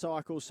pit stop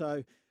cycle.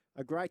 So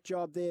a great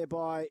job there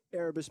by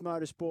Erebus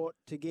Motorsport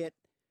to get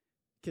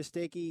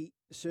Kostecki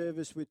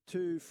serviced with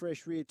 2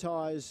 fresh rear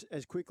tyres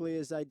as quickly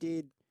as they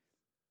did.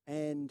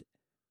 And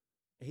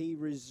he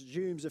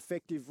resumes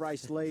effective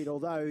race lead,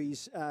 although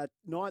he's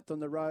 9th on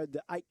the road.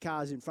 The 8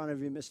 cars in front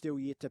of him are still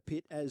yet to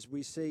pit as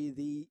we see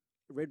the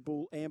Red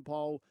Bull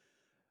Ampol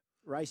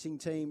racing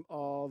team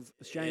of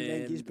Shane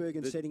Van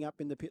Gisbergen setting up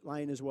in the pit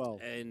lane as well.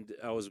 And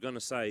I was going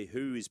to say,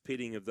 who is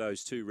pitting of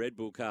those 2 Red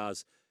Bull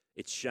cars?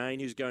 It's Shane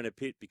who's going to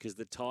pit because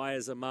the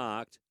tyres are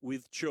marked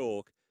with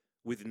chalk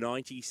with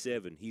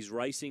 97. His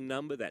racing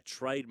number, that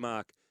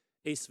trademark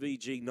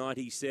SVG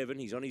 97.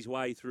 He's on his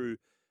way through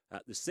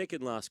the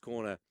second last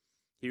corner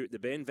here at the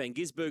bend. Van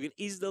Gisbergen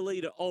is the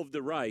leader of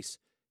the race.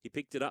 He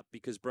picked it up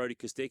because Brody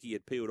Kostecki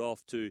had peeled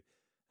off to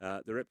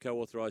the Repco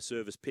Authorised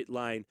Service pit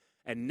lane.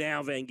 And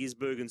now Van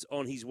Gisbergen's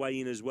on his way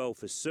in as well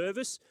for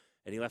service.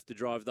 And he'll have to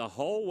drive the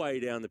whole way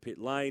down the pit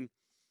lane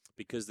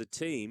because the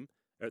team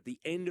are at the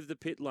end of the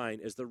pit lane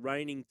as the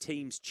reigning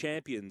team's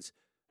champions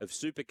of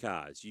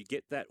supercars. You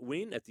get that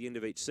win at the end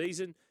of each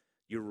season.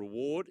 Your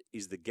reward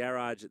is the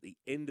garage at the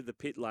end of the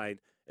pit lane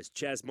as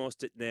Chaz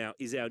Mostert now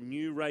is our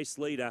new race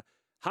leader.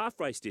 Half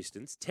race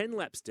distance, 10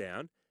 laps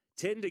down,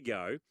 10 to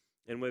go,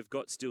 and we've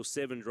got still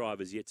 7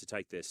 drivers yet to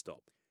take their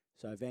stop.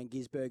 So Van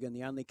Gisbergen,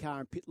 the only car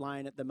in pit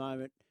lane at the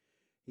moment.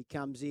 He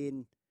comes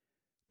in,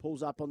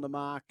 pulls up on the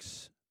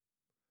marks,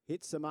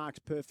 hits the marks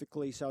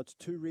perfectly. So it's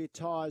 2 rear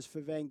tyres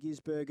for Van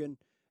Gisbergen,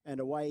 and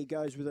away he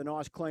goes with a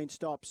nice clean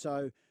stop.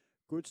 So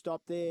good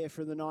stop there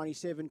from the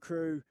 97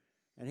 crew,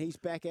 and he's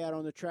back out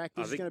on the track.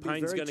 This is going to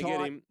be very tight.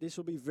 Get him. This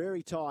will be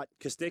very tight.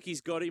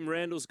 Kostecki's got him,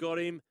 Randall's got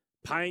him.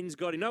 Payne's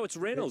got him. No, it's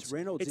Reynolds.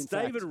 It's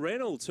David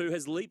Reynolds who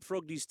has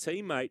leapfrogged his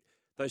teammate.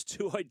 Those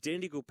 2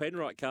 identical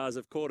Penrite cars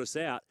have caught us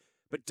out.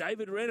 But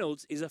David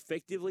Reynolds is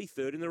effectively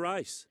 3rd in the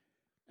race.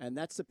 And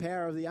that's the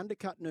power of the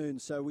undercut noon.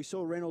 So we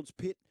saw Reynolds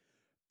pit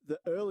the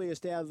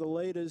earliest out of the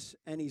leaders,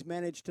 and he's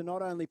managed to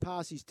not only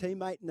pass his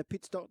teammate in the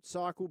pit stop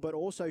cycle, but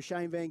also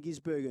Shane Van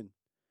Gisbergen.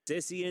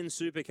 SEN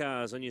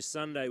Supercars on your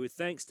Sunday with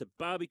thanks to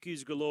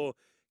Barbecues Galore.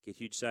 Get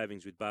huge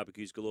savings with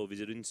Barbecues Galore.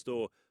 Visit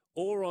in-store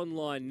or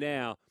online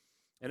now.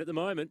 And at the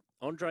moment,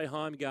 Andre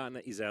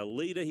Heimgartner is our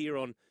leader here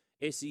on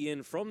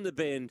SEN from the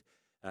bend.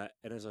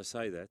 And as I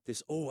say that,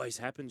 this always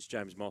happens,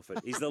 James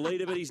Moffat. He's the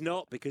leader, but he's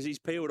not because he's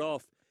peeled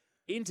off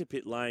into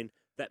pit lane.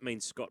 That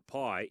means Scott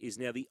Pye is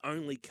now the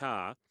only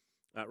car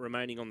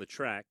remaining on the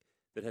track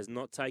that has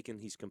not taken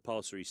his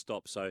compulsory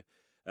stop. So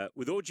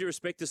with all due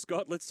respect to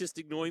Scott, let's just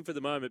ignore him for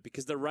the moment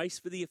because the race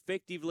for the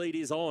effective lead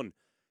is on.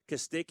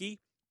 Kostecki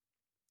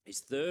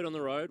is 3rd on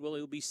the road. Well,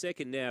 he'll be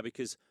 2nd now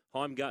because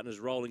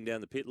Heimgartner's rolling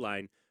down the pit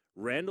lane.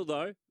 Randall,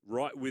 though,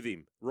 right with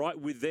him. Right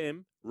with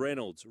them,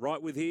 Reynolds.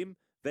 Right with him,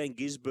 Van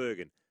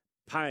Gisbergen.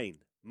 Payne,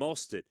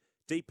 Mostert,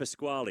 Di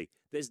Pasquale.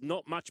 There's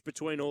not much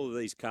between all of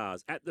these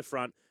cars. At the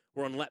front,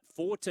 we're on lap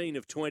 14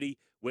 of 20.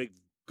 We've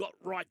got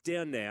right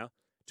down now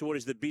to what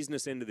is the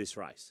business end of this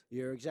race.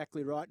 You're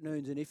exactly right,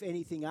 Noons. And if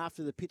anything,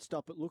 after the pit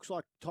stop, it looks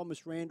like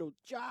Thomas Randall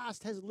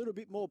just has a little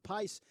bit more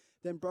pace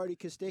than Brody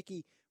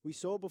Kostecki. We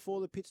saw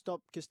before the pit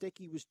stop,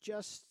 Kostecki was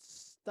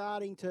just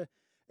starting to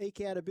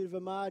eke out a bit of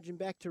a margin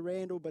back to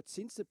Randall, but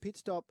since the pit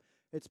stop,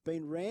 it's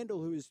been Randall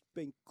who has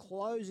been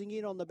closing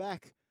in on the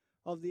back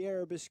of the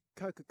Erebus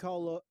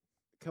Coca-Cola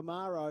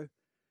Camaro,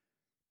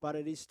 but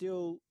it is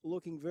still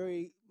looking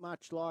very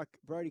much like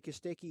Brody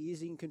Kostecki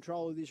is in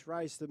control of this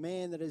race. The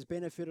man that has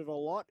benefited a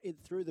lot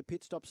through the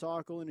pit stop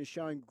cycle and is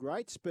showing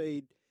great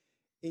speed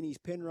in his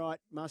Penrite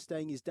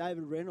Mustang is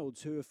David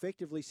Reynolds, who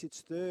effectively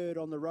sits 3rd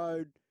on the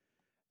road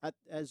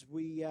as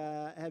we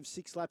have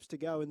 6 laps to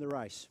go in the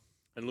race.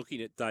 And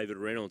looking at David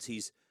Reynolds,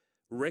 his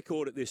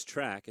record at this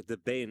track, at the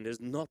bend,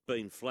 has not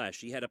been flash.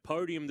 He had a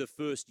podium the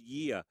first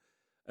year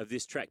of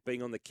this track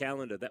being on the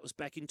calendar. That was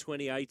back in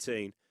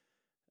 2018.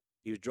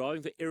 He was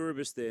driving for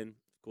Erebus then.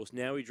 Of course,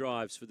 now he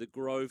drives for the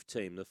Grove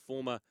team, the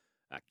former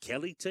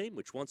Kelly team,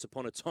 which once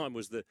upon a time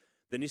was the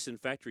Nissan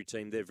factory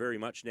team. They're very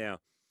much now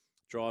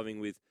driving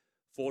with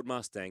Ford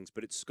Mustangs.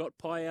 But it's Scott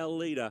Pye, our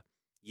leader,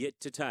 yet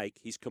to take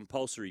his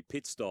compulsory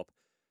pit stop.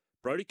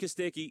 Brody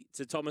Kostecki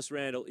to Thomas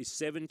Randall is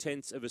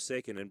 0.7 of a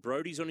second, and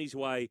Brody's on his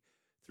way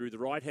through the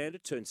right-hander,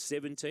 turn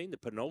 17, the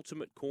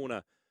penultimate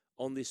corner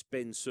on this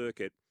bend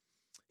circuit.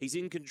 He's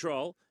in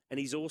control, and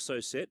he's also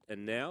set.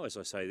 And now, as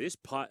I say this,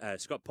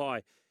 Scott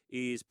Pye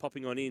is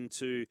popping on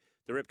into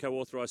the Repco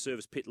authorised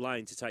service pit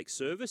lane to take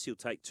service. He'll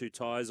take 2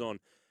 tyres on.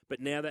 But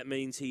now that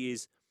means he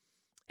is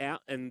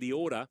out, and the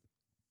order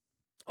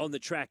on the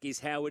track is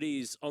how it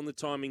is on the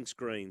timing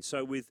screen.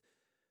 So with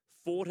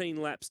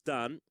 14 laps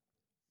done,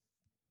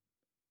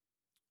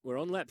 we're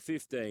on lap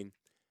 15,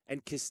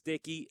 and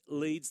Kostecki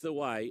leads the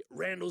way.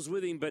 Randall's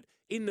with him, but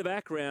in the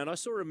background, I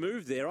saw a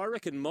move there. I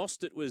reckon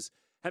Mostert was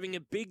having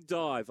a big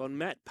dive on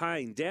Matt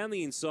Payne down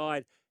the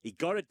inside. He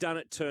got it done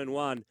at turn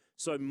 1.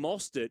 So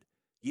Mostert,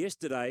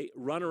 yesterday,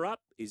 runner-up,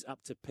 is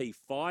up to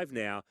P5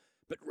 now.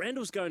 But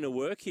Randall's going to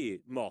work here,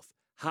 Moff.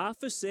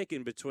 Half a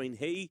second between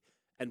he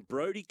and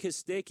Brody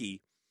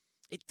Kostecki.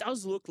 It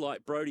does look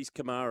like Brody's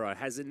Camaro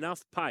has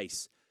enough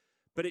pace,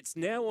 but it's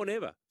now or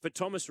never for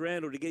Thomas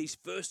Randall to get his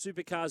first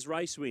Supercars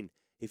race win.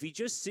 If he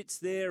just sits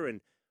there and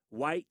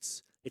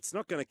waits, it's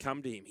not going to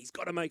come to him. He's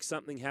got to make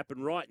something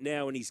happen right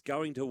now, and he's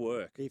going to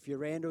work. If you're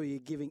Randall, you're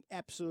giving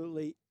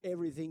absolutely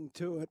everything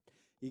to it.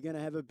 You're going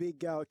to have a big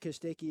go at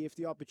Kostecki if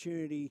the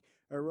opportunity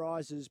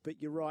arises, but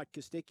you're right,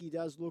 Kostecki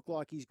does look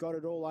like he's got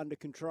it all under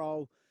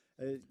control.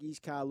 His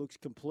car looks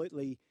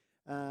completely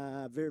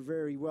very,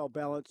 very well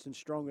balanced and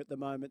strong at the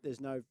moment.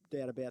 There's no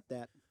doubt about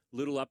that.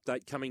 Little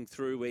update coming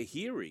through. We're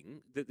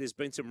hearing that there's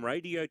been some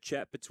radio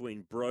chat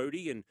between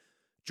Brody and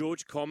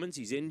George Commons,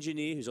 his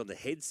engineer, who's on the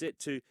headset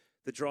to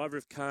the driver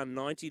of car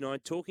 99,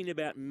 talking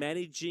about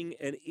managing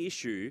an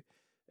issue.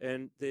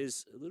 And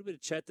there's a little bit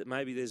of chat that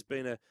maybe there's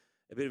been a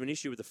bit of an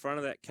issue with the front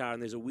of that car,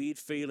 and there's a weird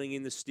feeling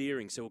in the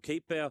steering. So we'll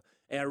keep our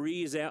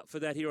ears out for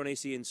that here on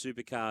SEN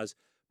Supercars.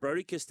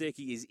 Brody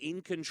Kostecki is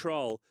in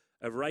control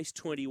of race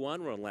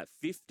 21. We're on lap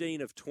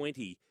 15 of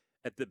 20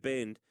 at the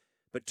bend.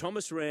 But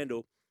Thomas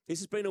Randall, this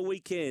has been a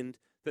weekend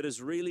that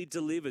has really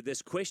delivered.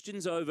 There's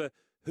questions over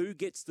who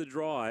gets the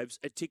drives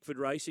at Tickford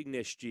Racing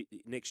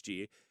next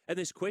year. And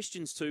there's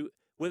questions to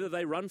whether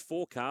they run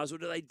 4 cars or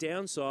do they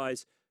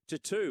downsize to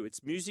 2.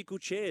 It's musical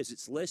chairs.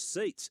 It's less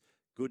seats.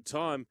 Good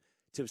time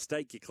to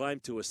stake your claim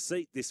to a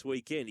seat this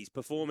weekend. He's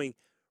performing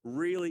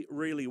really,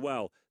 really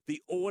well.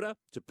 The order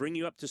to bring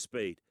you up to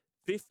speed,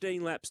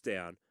 15 laps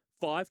down,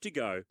 5 to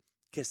go.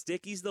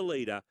 Kostecki's the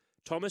leader.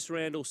 Thomas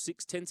Randall,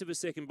 0.6 of a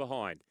second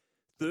behind.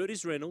 3rd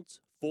is Reynolds.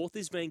 4th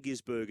is Van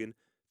Gisbergen.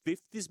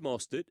 5th is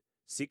Mostert.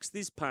 6th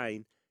is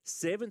Payne.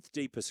 7th,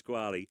 De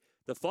Pasquale.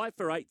 The fight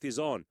for 8th is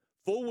on.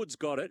 Forward's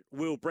got it.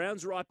 Will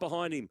Brown's right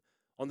behind him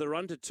on the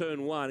run to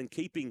turn 1 and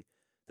keeping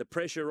the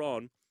pressure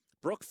on.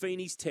 Brock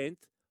Feeney's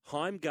 10th.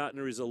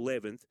 Heimgartner is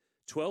 11th.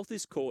 12th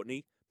is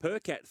Courtney.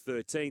 Percat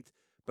 13th.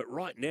 But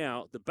right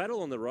now, the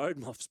battle on the road,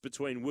 Moffs,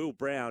 between Will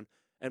Brown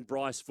and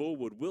Bryce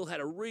Forward. Will had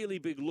a really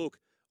big look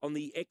on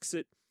the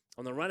exit,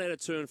 on the run out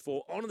of turn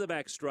 4, onto the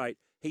back straight.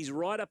 He's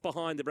right up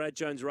behind the Brad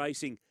Jones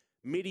Racing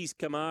Middy's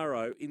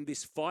Camaro in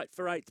this fight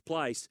for 8th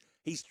place.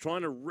 He's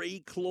trying to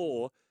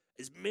reclaw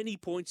as many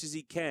points as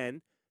he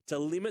can to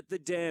limit the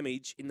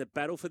damage in the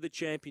battle for the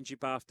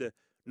championship after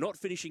not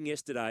finishing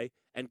yesterday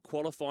and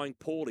qualifying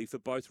poorly for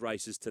both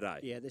races today.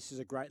 Yeah, this is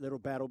a great little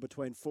battle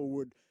between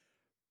Forward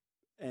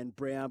and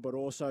Brown, but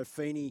also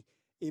Feeney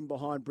in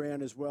behind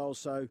Brown as well.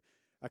 So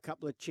a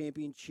couple of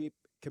championship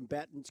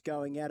combatants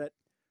going at it,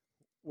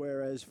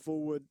 whereas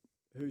Forward,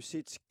 who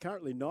sits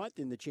currently 9th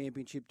in the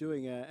championship,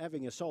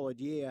 having a solid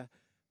year.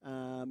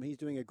 He's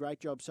doing a great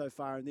job so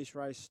far in this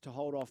race to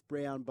hold off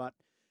Brown, but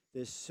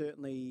there's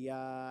certainly,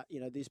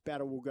 this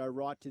battle will go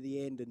right to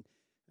the end.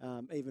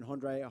 And even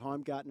Andre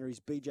Heimgartner, his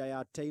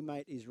BJR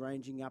teammate, is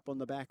ranging up on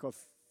the back of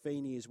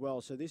Feeney as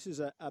well. So this is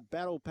a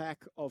battle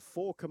pack of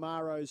 4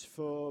 Camaros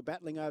for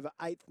battling over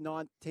 8th,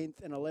 9th,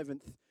 10th and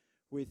 11th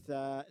with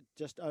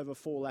just over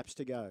 4 laps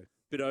to go.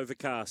 Bit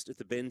overcast at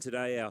the bend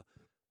today, our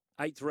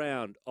 8th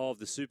round of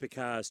the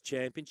Supercars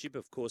Championship.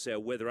 Of course, our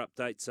weather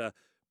updates are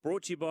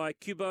brought to you by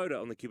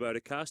Kubota on the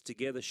Kubota Cast,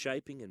 together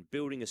shaping and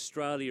building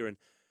Australia. And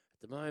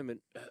at the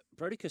moment,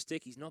 Brody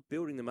Kostecki's not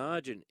building the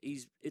margin.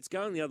 It's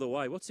going the other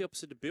way. What's the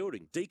opposite of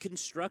building?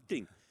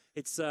 Deconstructing.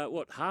 It's,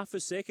 half a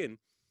second.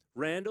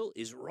 Randall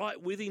is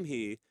right with him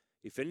here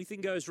if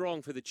anything goes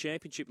wrong for the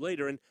championship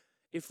leader. And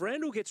if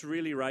Randall gets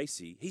really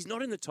racy, he's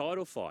not in the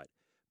title fight.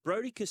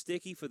 Brody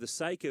Kostecki, for the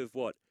sake of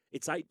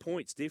it's 8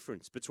 points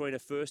difference between a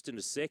first and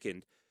a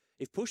second.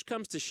 If push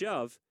comes to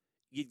shove,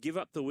 you'd give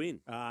up the win.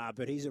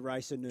 But he's a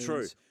racer, Nunes.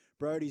 True.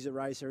 Brody's a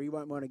racer. He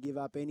won't want to give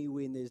up any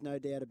win. There's no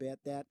doubt about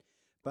that.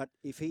 But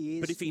if he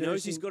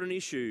knows he's got an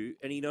issue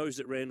and he knows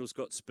that Randall's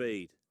got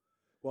speed.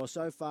 Well,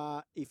 so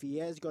far, if he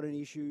has got an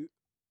issue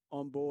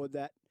on board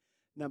that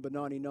number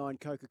 99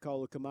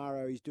 Coca-Cola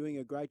Camaro, he's doing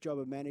a great job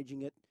of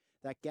managing it.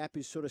 That gap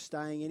is sort of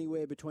staying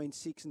anywhere between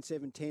 6 and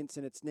 7 tenths,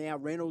 and it's now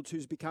Reynolds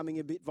who's becoming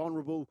a bit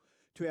vulnerable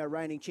to our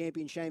reigning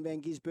champion, Shane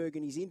Van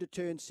Gisbergen. He's into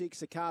turn 6.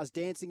 The car's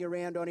dancing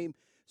around on him.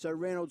 So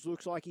Reynolds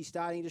looks like he's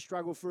starting to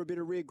struggle for a bit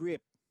of rear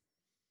grip.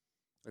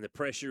 And the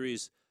pressure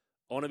is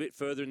on a bit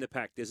further in the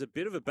pack. There's a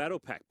bit of a battle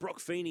pack. Brock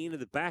Feeney into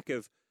the back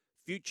of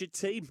future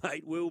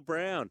teammate Will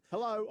Brown.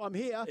 Hello, I'm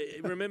here.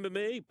 Remember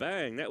me?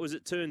 Bang. That was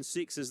at turn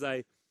 6 as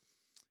they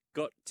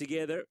got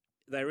together.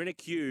 They were in a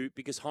queue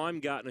because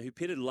Heimgartner, who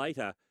pitted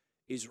later,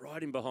 is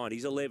right in behind.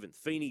 He's 11th.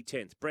 Feeney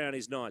 10th. Brown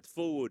is 9th.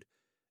 Forward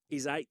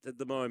is 8th at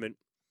the moment.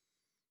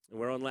 And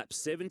we're on lap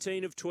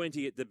 17 of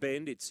 20 at the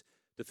Bend. It's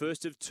the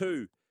first of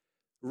 2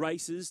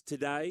 races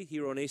today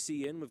here on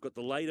SEN. We've got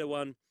the later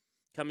one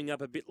coming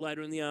up a bit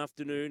later in the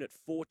afternoon at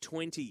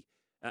 4:20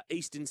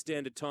 Eastern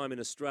Standard Time in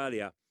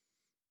Australia.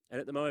 And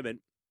at the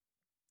moment,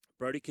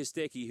 Brody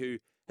Kostecki, who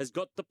has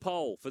got the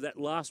pole for that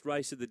last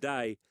race of the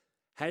day,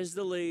 has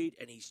the lead,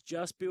 and he's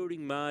just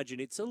building margin.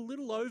 It's a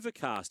little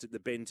overcast at the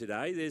Bend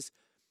today. There's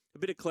a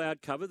bit of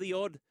cloud cover, the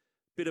odd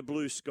bit of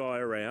blue sky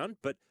around,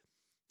 but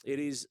it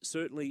is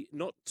certainly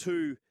not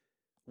too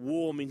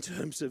warm in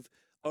terms of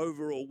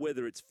overall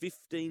weather. It's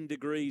 15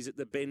 degrees at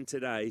the Bend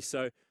today,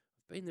 so I've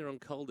been there on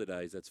colder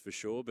days, that's for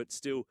sure, but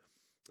still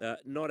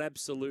not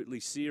absolutely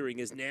searing.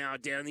 As now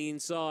down the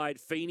inside,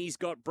 Feeney's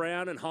got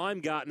Brown, and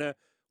Heimgartner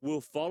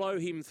will follow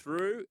him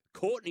through.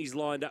 Courtney's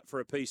lined up for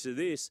a piece of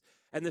this,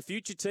 and the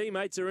future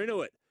teammates are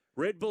into it.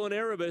 Red Bull and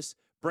Erebus.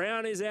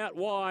 Brown is out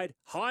wide.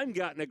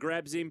 Heimgartner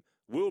grabs him.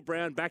 Will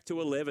Brown back to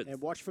 11th. And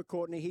watch for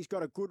Courtney. He's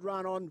got a good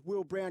run on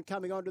Will Brown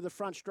coming onto the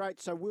front straight.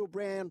 So Will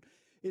Brown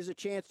is a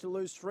chance to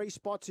lose 3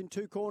 spots in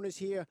 2 corners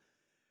here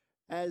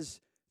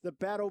as the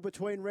battle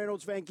between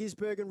Reynolds Van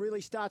Gisbergen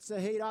really starts to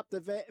heat up.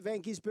 The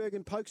Van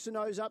Gisbergen pokes the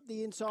nose up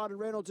the inside, and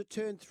Reynolds at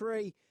turn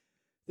 3.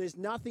 There's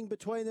nothing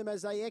between them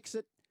as they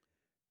exit.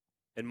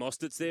 And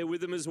Mostert's there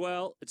with them as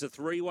well. It's a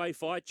 3-way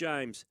fight,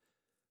 James,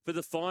 for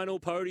the final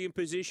podium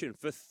position,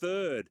 for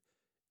 3rd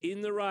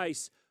in the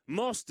race.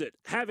 Mostert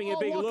having a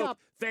big look. Up.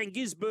 Van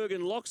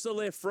Gisbergen locks the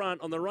left front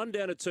on the run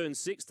down at turn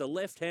 6, the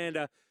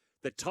left-hander,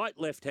 the tight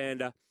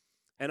left-hander.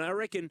 And I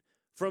reckon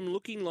from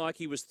looking like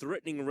he was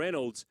threatening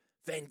Reynolds,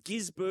 Van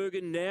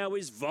Gisbergen now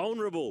is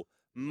vulnerable.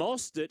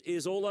 Mostert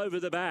is all over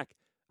the back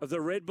of the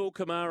Red Bull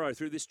Camaro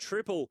through this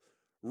triple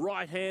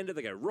right-hander.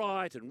 They go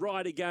right and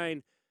right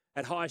again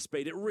at high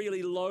speed. It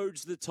really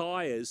loads the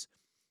tyres.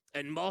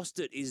 And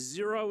Mostert is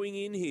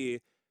zeroing in here.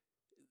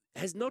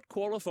 Has not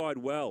qualified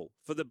well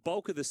for the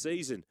bulk of the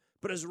season,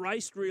 but has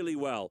raced really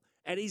well.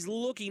 And he's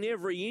looking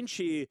every inch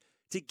here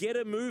to get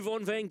a move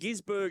on Van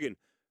Gisbergen,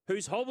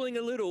 who's hobbling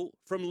a little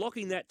from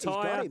locking that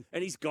tyre.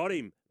 And he's got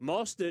him.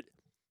 Mostert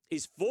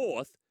is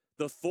 4th.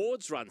 The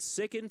Fords run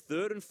 2nd,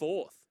 3rd and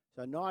 4th.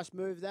 So nice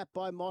move that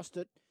by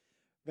Mostert.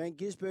 Van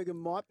Gisbergen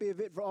might be a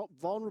bit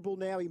vulnerable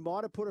now. He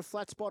might have put a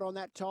flat spot on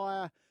that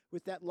tyre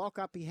with that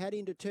lock-up he had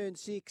into turn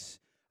 6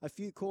 a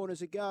few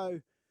corners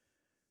ago.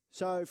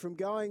 So from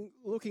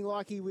looking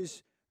like he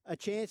was a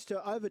chance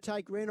to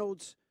overtake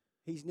Reynolds,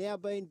 he's now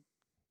been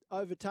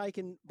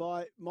overtaken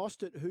by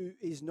Mostert, who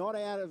is not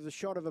out of the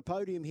shot of a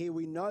podium here.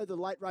 We know the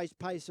late race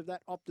pace of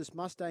that Optus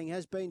Mustang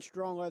has been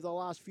strong over the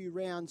last few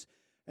rounds,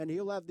 and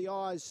he'll have the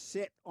eyes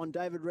set on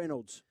David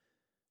Reynolds.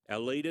 Our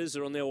leaders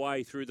are on their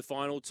way through the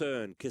final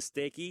turn.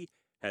 Kostecki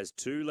has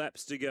 2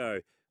 laps to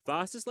go.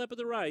 Fastest lap of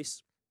the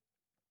race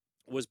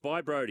was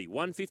by Brody,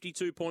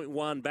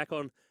 152.1 back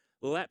on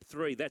lap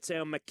 3. That's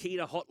our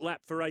Makita hot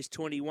lap for race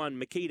 21.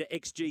 Makita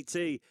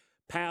XGT,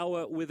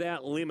 power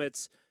without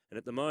limits. And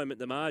at the moment,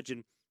 the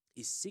margin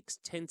is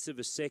 0.6 of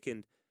a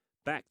second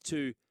back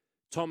to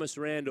Thomas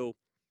Randall.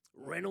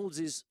 Reynolds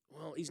is,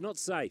 well, he's not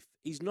safe.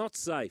 He's not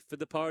safe for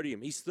the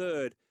podium. He's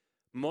 3rd.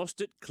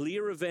 Mostert,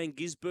 clear of Van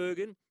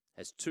Gisbergen,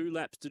 has 2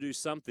 laps to do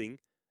something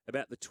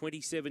about the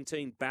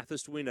 2017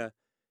 Bathurst winner,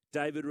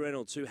 David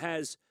Reynolds, who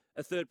has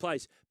a 3rd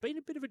place. Been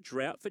a bit of a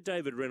drought for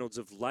David Reynolds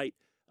of late.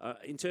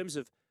 In terms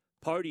of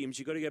podiums,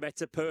 you've got to go back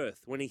to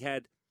Perth when he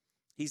had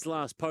his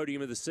last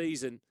podium of the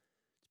season.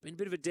 It's been a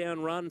bit of a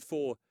down run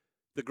for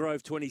the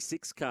Grove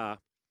 26 car,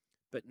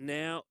 but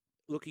now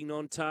looking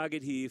on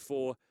target here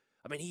for,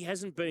 he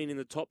hasn't been in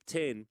the top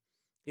 10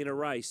 in a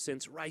race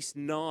since race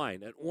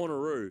 9 at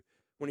Wanneroo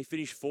when he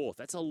finished 4th.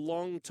 That's a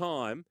long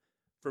time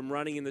from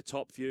running in the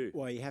top few.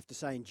 Well, you have to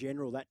say in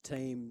general that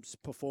team's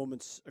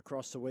performance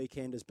across the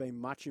weekend has been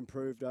much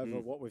improved over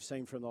what we've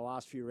seen from the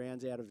last few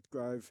rounds out of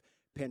Grove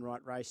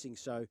Penrite Racing,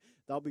 so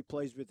they'll be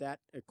pleased with that.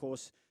 Of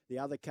course, the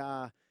other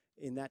car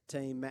in that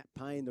team, Matt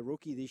Payne, the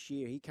rookie this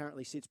year, he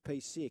currently sits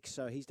P6,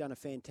 so he's done a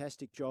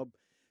fantastic job.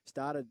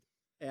 Started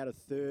out of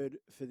 3rd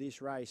for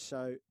this race,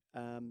 so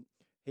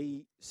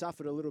he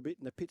suffered a little bit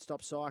in the pit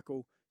stop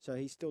cycle, so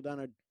he's still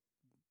done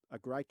a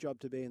great job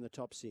to be in the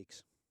top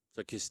 6.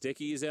 So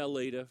Kostecki is our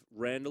leader.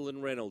 Randall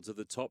and Reynolds are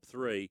the top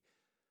 3.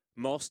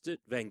 Mostert,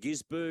 Van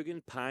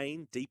Gisbergen,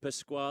 Payne, De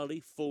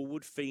Pasquale,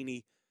 Forward,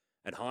 Feeney,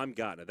 and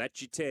Heimgartner.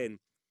 That's your 10.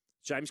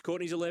 James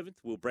Courtney's 11th.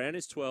 Will Brown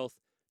is 12th.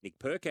 Nick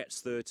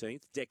Percat's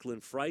 13th.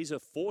 Declan Fraser,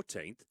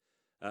 14th.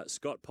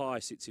 Scott Pye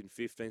sits in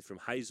 15th from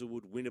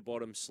Hazelwood,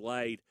 Winterbottom,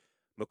 Slade,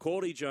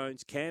 Macaulay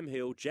Jones, Cam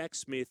Hill, Jack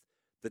Smith,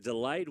 the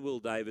delayed Will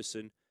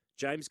Davison,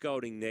 James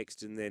Golding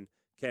next, and then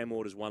Cam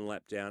Waters 1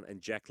 lap down,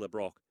 and Jack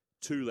LeBrock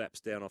 2 laps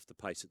down off the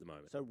pace at the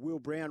moment. So Will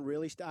Brown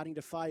really starting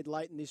to fade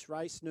late in this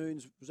race.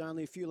 Noons was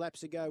only a few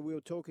laps ago. We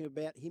were talking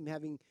about him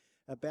having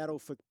a battle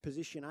for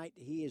position 8.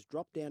 He has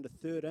dropped down to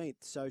 13th,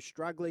 so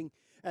struggling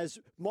as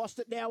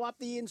Mostert now up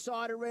the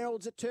inside of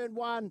Reynolds at turn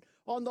 1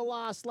 on the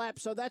last lap.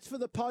 So that's for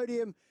the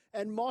podium,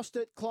 and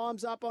Mostert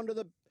climbs up onto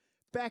the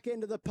back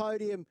end of the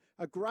podium.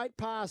 A great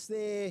pass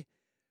there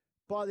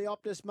by the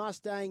Optus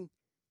Mustang.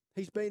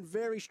 He's been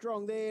very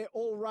strong there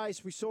all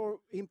race. We saw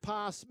him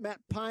pass Matt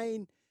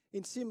Payne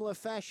in similar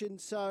fashion.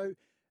 So,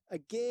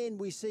 again,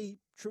 we see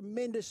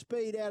tremendous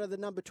speed out of the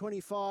number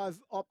 25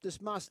 Optus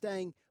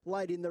Mustang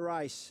late in the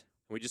race.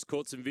 We just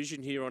caught some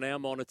vision here on our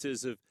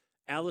monitors of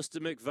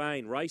Alistair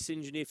McVeigh, race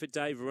engineer for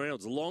Dave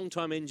Reynolds,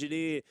 long-time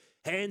engineer,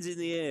 hands in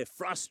the air,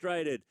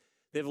 frustrated.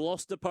 They've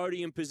lost a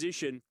podium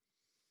position,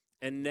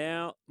 and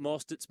now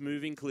Mostert's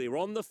moving clear.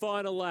 On the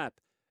final lap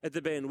at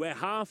the bend, we're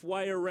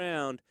halfway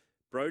around.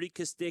 Brody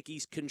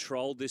Kostecki's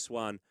controlled this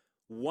one.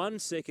 1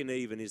 second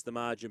even is the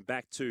margin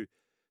back to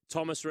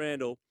Thomas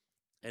Randall,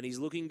 and he's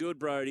looking good,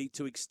 Brody,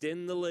 to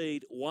extend the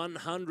lead.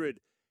 100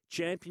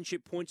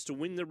 championship points to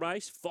win the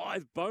race,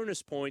 5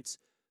 bonus points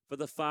for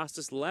the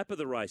fastest lap of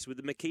the race with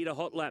the Makita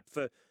hot lap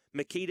for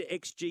Makita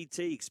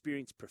XGT,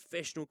 experienced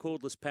professional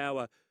cordless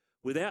power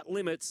without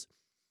limits,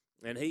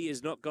 and he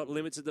has not got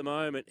limits at the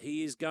moment.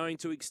 He is going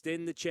to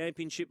extend the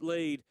championship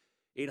lead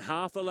in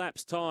half a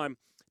lap's time.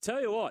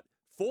 Tell you what,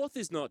 4th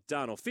is not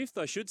done, or 5th,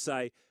 I should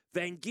say.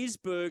 Van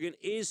Gisbergen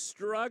is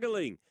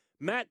struggling.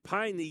 Matt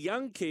Payne, the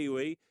young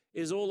Kiwi,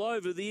 is all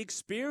over the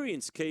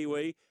experienced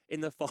Kiwi in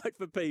the fight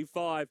for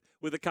P5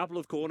 with a couple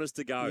of corners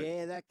to go.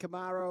 Yeah, that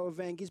Camaro of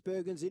Van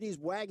Gisbergen's, it is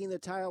wagging the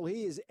tail.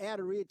 He is out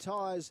of rear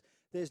tyres.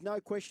 There's no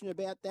question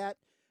about that.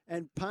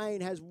 And Payne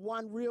has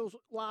one real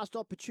last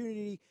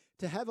opportunity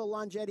to have a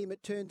lunge at him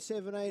at turn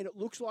 17. It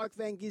looks like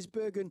Van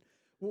Gisbergen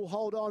will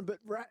hold on, but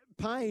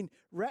Payne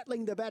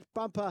rattling the back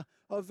bumper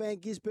of Van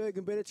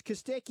Gisbergen. But it's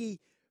Kostecki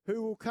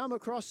who will come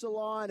across the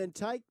line and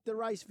take the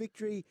race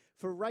victory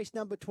for race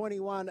number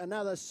 21.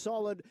 Another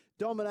solid,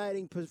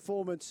 dominating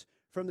performance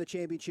from the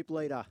championship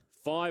leader.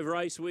 5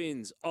 race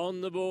wins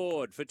on the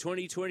board for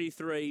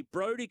 2023.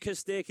 Brody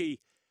Kostecki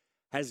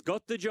has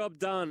got the job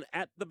done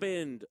at the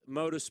Bend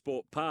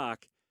Motorsport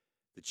Park.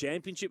 The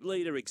championship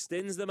leader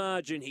extends the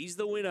margin. He's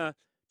the winner.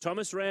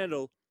 Thomas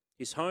Randall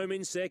is home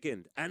in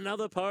second.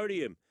 Another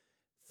podium.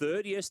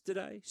 3rd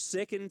yesterday,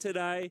 2nd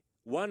today,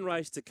 1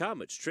 race to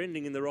come. It's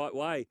trending in the right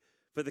way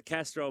for the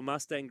Castrol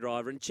Mustang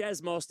driver. And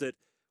Chaz Mostert,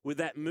 with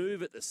that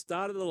move at the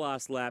start of the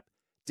last lap,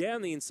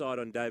 down the inside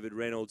on David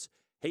Reynolds,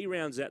 he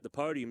rounds out the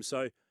podium.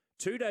 So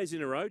 2 days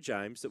in a row,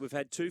 James, that we've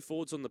had 2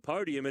 Fords on the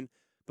podium. And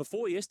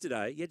before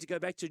yesterday, you had to go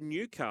back to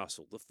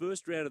Newcastle, the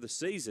first round of the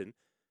season,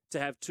 to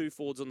have 2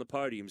 Fords on the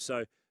podium.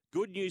 So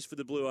good news for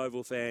the Blue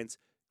Oval fans,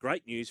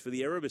 great news for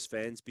the Erebus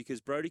fans,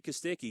 because Brody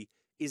Kostecki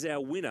is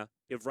our winner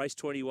of race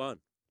 21.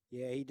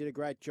 Yeah, he did a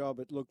great job.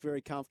 It looked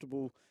very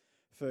comfortable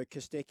for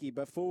Kostecki,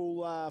 but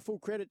full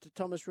credit to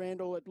Thomas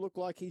Randall. It looked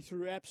like he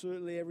threw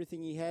absolutely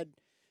everything he had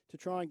to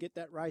try and get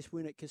that race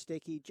win at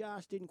Kostecki.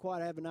 Just didn't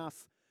quite have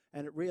enough,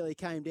 and it really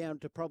came down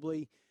to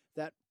probably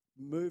that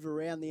move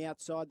around the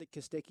outside that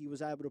Kostecki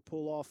was able to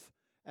pull off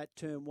at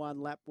turn 1,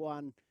 lap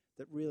 1,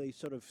 that really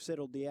sort of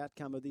settled the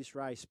outcome of this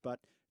race. But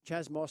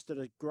Chaz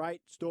Mostert, a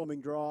great storming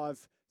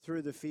drive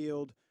through the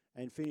field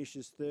and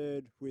finishes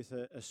 3rd with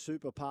a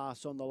super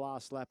pass on the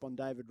last lap on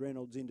David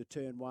Reynolds into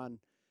turn 1.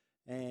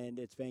 And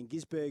it's Van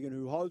Gisbergen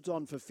who holds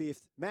on for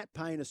 5th. Matt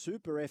Payne, a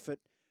super effort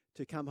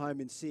to come home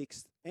in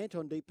 6th.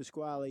 Anton De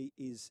Pasquale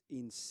is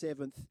in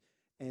 7th.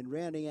 And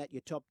rounding out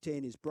your top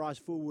 10 is Bryce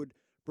Fullwood,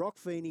 Brock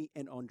Feeney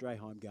and Andre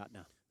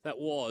Heimgartner. That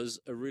was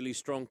a really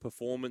strong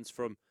performance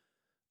from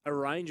a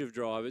range of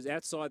drivers.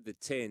 Outside the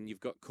 10, you've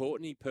got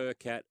Courtney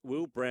Percat,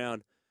 Will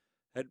Brown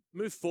had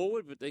moved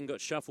forward but then got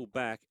shuffled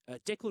back.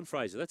 Declan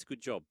Fraser, that's a good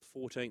job,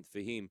 14th for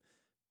him.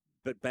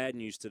 But bad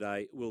news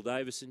today, Will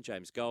Davison,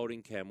 James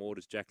Golding, Cam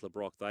Waters, Jack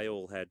LeBrock, they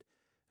all had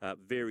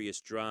various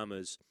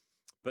dramas.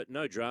 But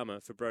no drama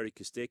for Brody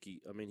Kostecki.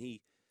 I mean,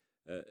 he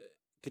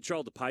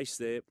controlled the pace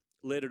there,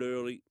 led it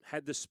early,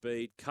 had the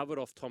speed, covered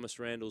off Thomas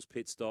Randall's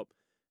pit stop,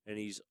 and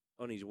he's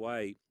on his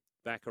way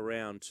back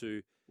around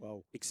to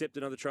accept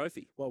another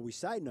trophy. Well, we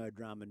say no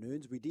drama,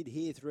 Noons. We did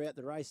hear throughout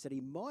the race that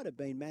he might have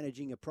been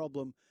managing a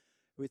problem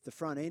with the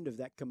front end of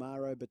that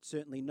Camaro, but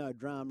certainly no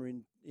drama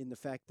in the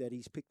fact that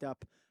he's picked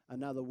up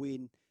another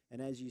win.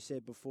 And as you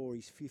said before,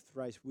 his 5th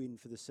race win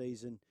for the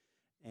season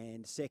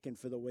and 2nd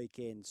for the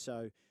weekend.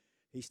 So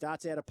he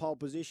starts out a pole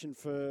position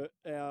for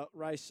our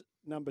race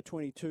number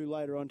 22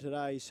 later on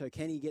today. So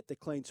can he get the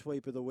clean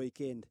sweep of the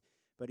weekend?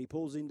 But he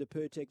pulls into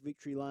Pertec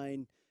victory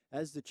lane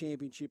as the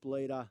championship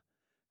leader,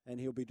 and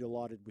he'll be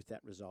delighted with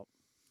that result.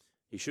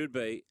 He should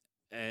be,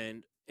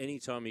 and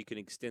anytime you can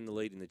extend the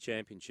lead in the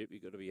championship,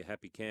 you've got to be a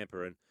happy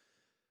camper. And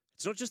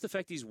it's not just the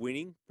fact he's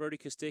winning, Brody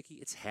Kostecki,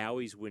 it's how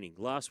he's winning.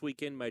 Last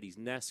weekend made his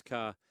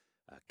NASCAR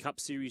Cup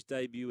Series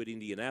debut at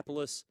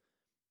Indianapolis,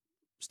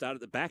 started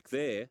at the back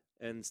there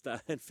and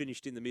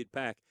finished in the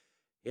mid-pack.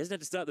 He hasn't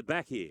had to start the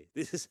back here.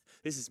 This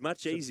is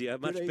much It's easier, a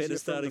bit much easier better from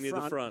starting the near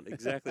the front. front.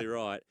 Exactly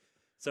right.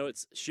 So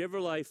it's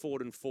Chevrolet,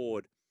 Ford and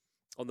Ford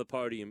on the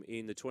podium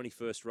in the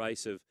 21st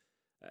race of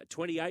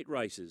 28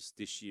 races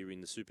this year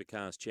in the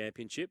Supercars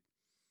Championship.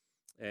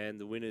 And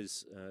the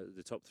winners,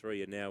 the top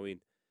three, are now in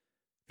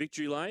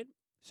victory lane.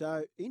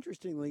 So,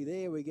 interestingly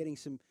there, we're getting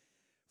some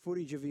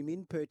footage of him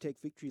in Pertec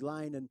Victory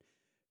Lane, and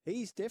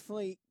he's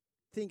definitely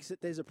thinks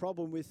that there's a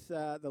problem with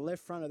the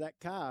left front of that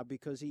car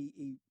because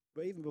he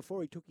even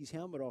before he took his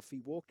helmet off, he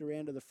walked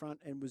around to the front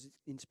and was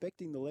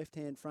inspecting the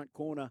left-hand front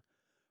corner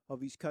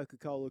of his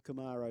Coca-Cola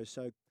Camaro.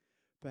 So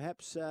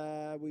perhaps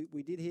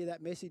we did hear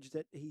that message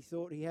that he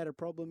thought he had a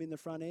problem in the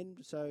front end.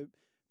 So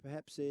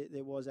perhaps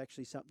there was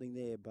actually something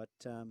there. But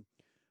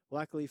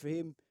luckily for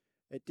him,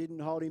 it didn't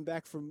hold him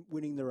back from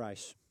winning the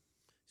race.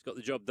 He's got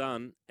the job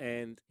done.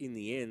 And in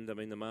the end, I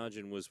mean, the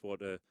margin was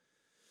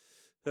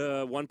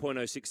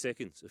 1.06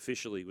 seconds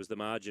officially was the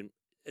margin.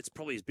 It's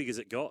probably as big as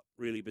it got,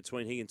 really,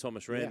 between he and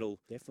Thomas Randall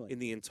in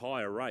the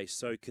entire race.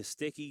 So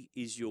Kostecki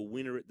is your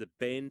winner at the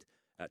Bend.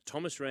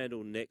 Thomas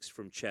Randall next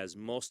from Chaz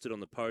Mostert on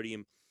the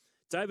podium.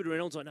 David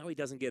Reynolds, I know he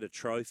doesn't get a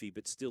trophy,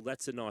 but still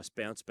that's a nice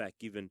bounce back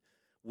given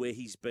where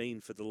he's been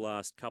for the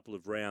last couple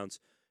of rounds.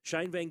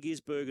 Shane Van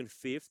Gisbergen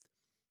 5th,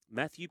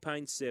 Matthew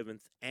Payne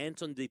 7th,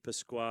 Anton Di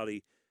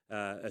Pasquale,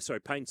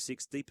 Payne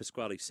 6th, Di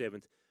Pasquale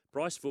 7th,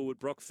 Bryce Forward,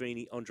 Brock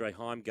Feeney, Andre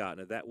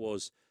Heimgartner. That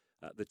was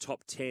the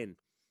top 10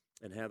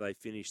 and how they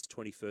finished the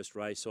 21st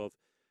race of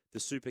the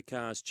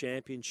Supercars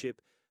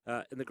Championship.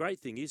 And the great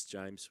thing is,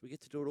 James, we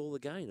get to do it all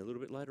again a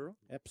little bit later on.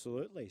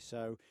 Absolutely.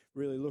 So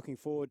really looking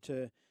forward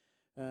to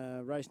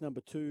race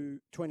number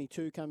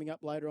 22 coming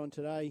up later on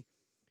today.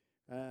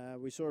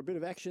 We saw a bit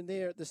of action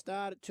there at the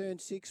start at turn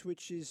 6,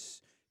 which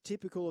is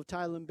typical of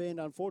Tailem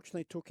Bend.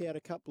 Unfortunately, took out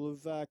a couple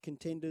of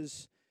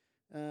contenders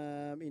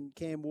in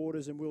Cam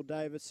Waters and Will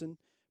Davidson.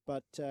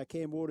 But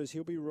Cam Waters,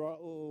 he'll be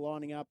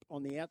lining up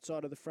on the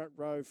outside of the front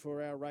row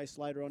for our race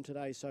later on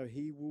today, so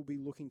he will be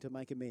looking to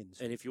make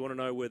amends. And if you want to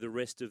know where the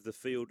rest of the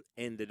field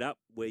ended up,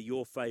 where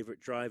your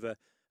favourite driver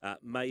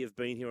may have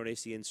been here on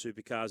SEN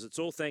Supercars, it's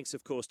all thanks,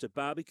 of course, to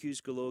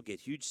Barbecues Galore. Get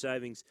huge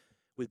savings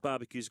with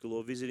Barbecues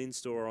Galore. Visit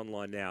in-store or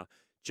online now.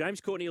 James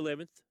Courtney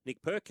 11th,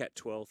 Nick Percat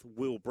 12th,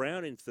 Will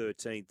Brown in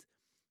 13th,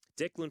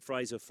 Declan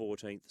Fraser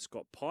 14th,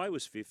 Scott Pye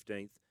was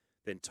 15th,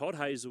 then Todd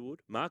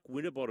Hazelwood, Mark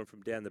Winterbottom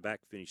from down the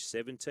back finished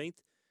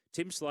 17th,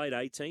 Tim Slade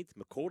 18th,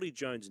 Macaulay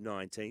Jones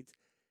 19th,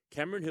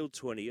 Cameron Hill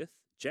 20th,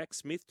 Jack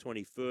Smith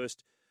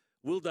 21st,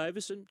 Will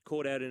Davison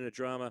caught out in a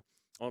drama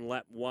on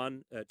lap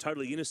 1.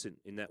 Totally innocent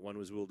in that one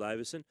was Will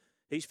Davison.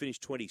 He's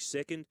finished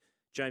 22nd,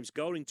 James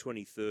Golding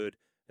 23rd,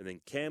 and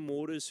then Cam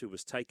Waters, who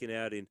was taken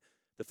out in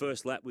the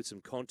first lap with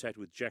some contact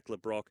with Jack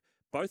LeBrock.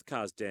 Both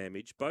cars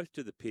damaged, both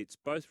to the pits,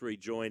 both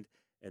rejoined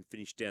and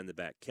finished down the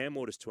back. Cam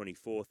Waters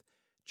 24th,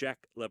 Jack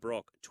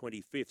LeBrock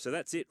 25th. So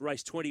that's it.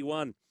 Race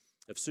 21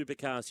 of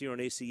Supercars here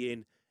on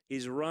SEN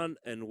is run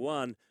and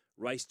won.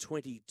 Race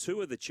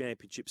 22 of the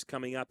championships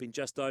coming up in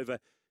just over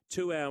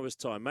 2 hours'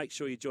 time. Make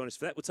sure you join us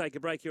for that. We'll take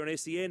a break here on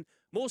SEN.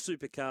 More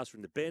Supercars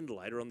from the Bend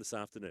later on this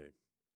afternoon.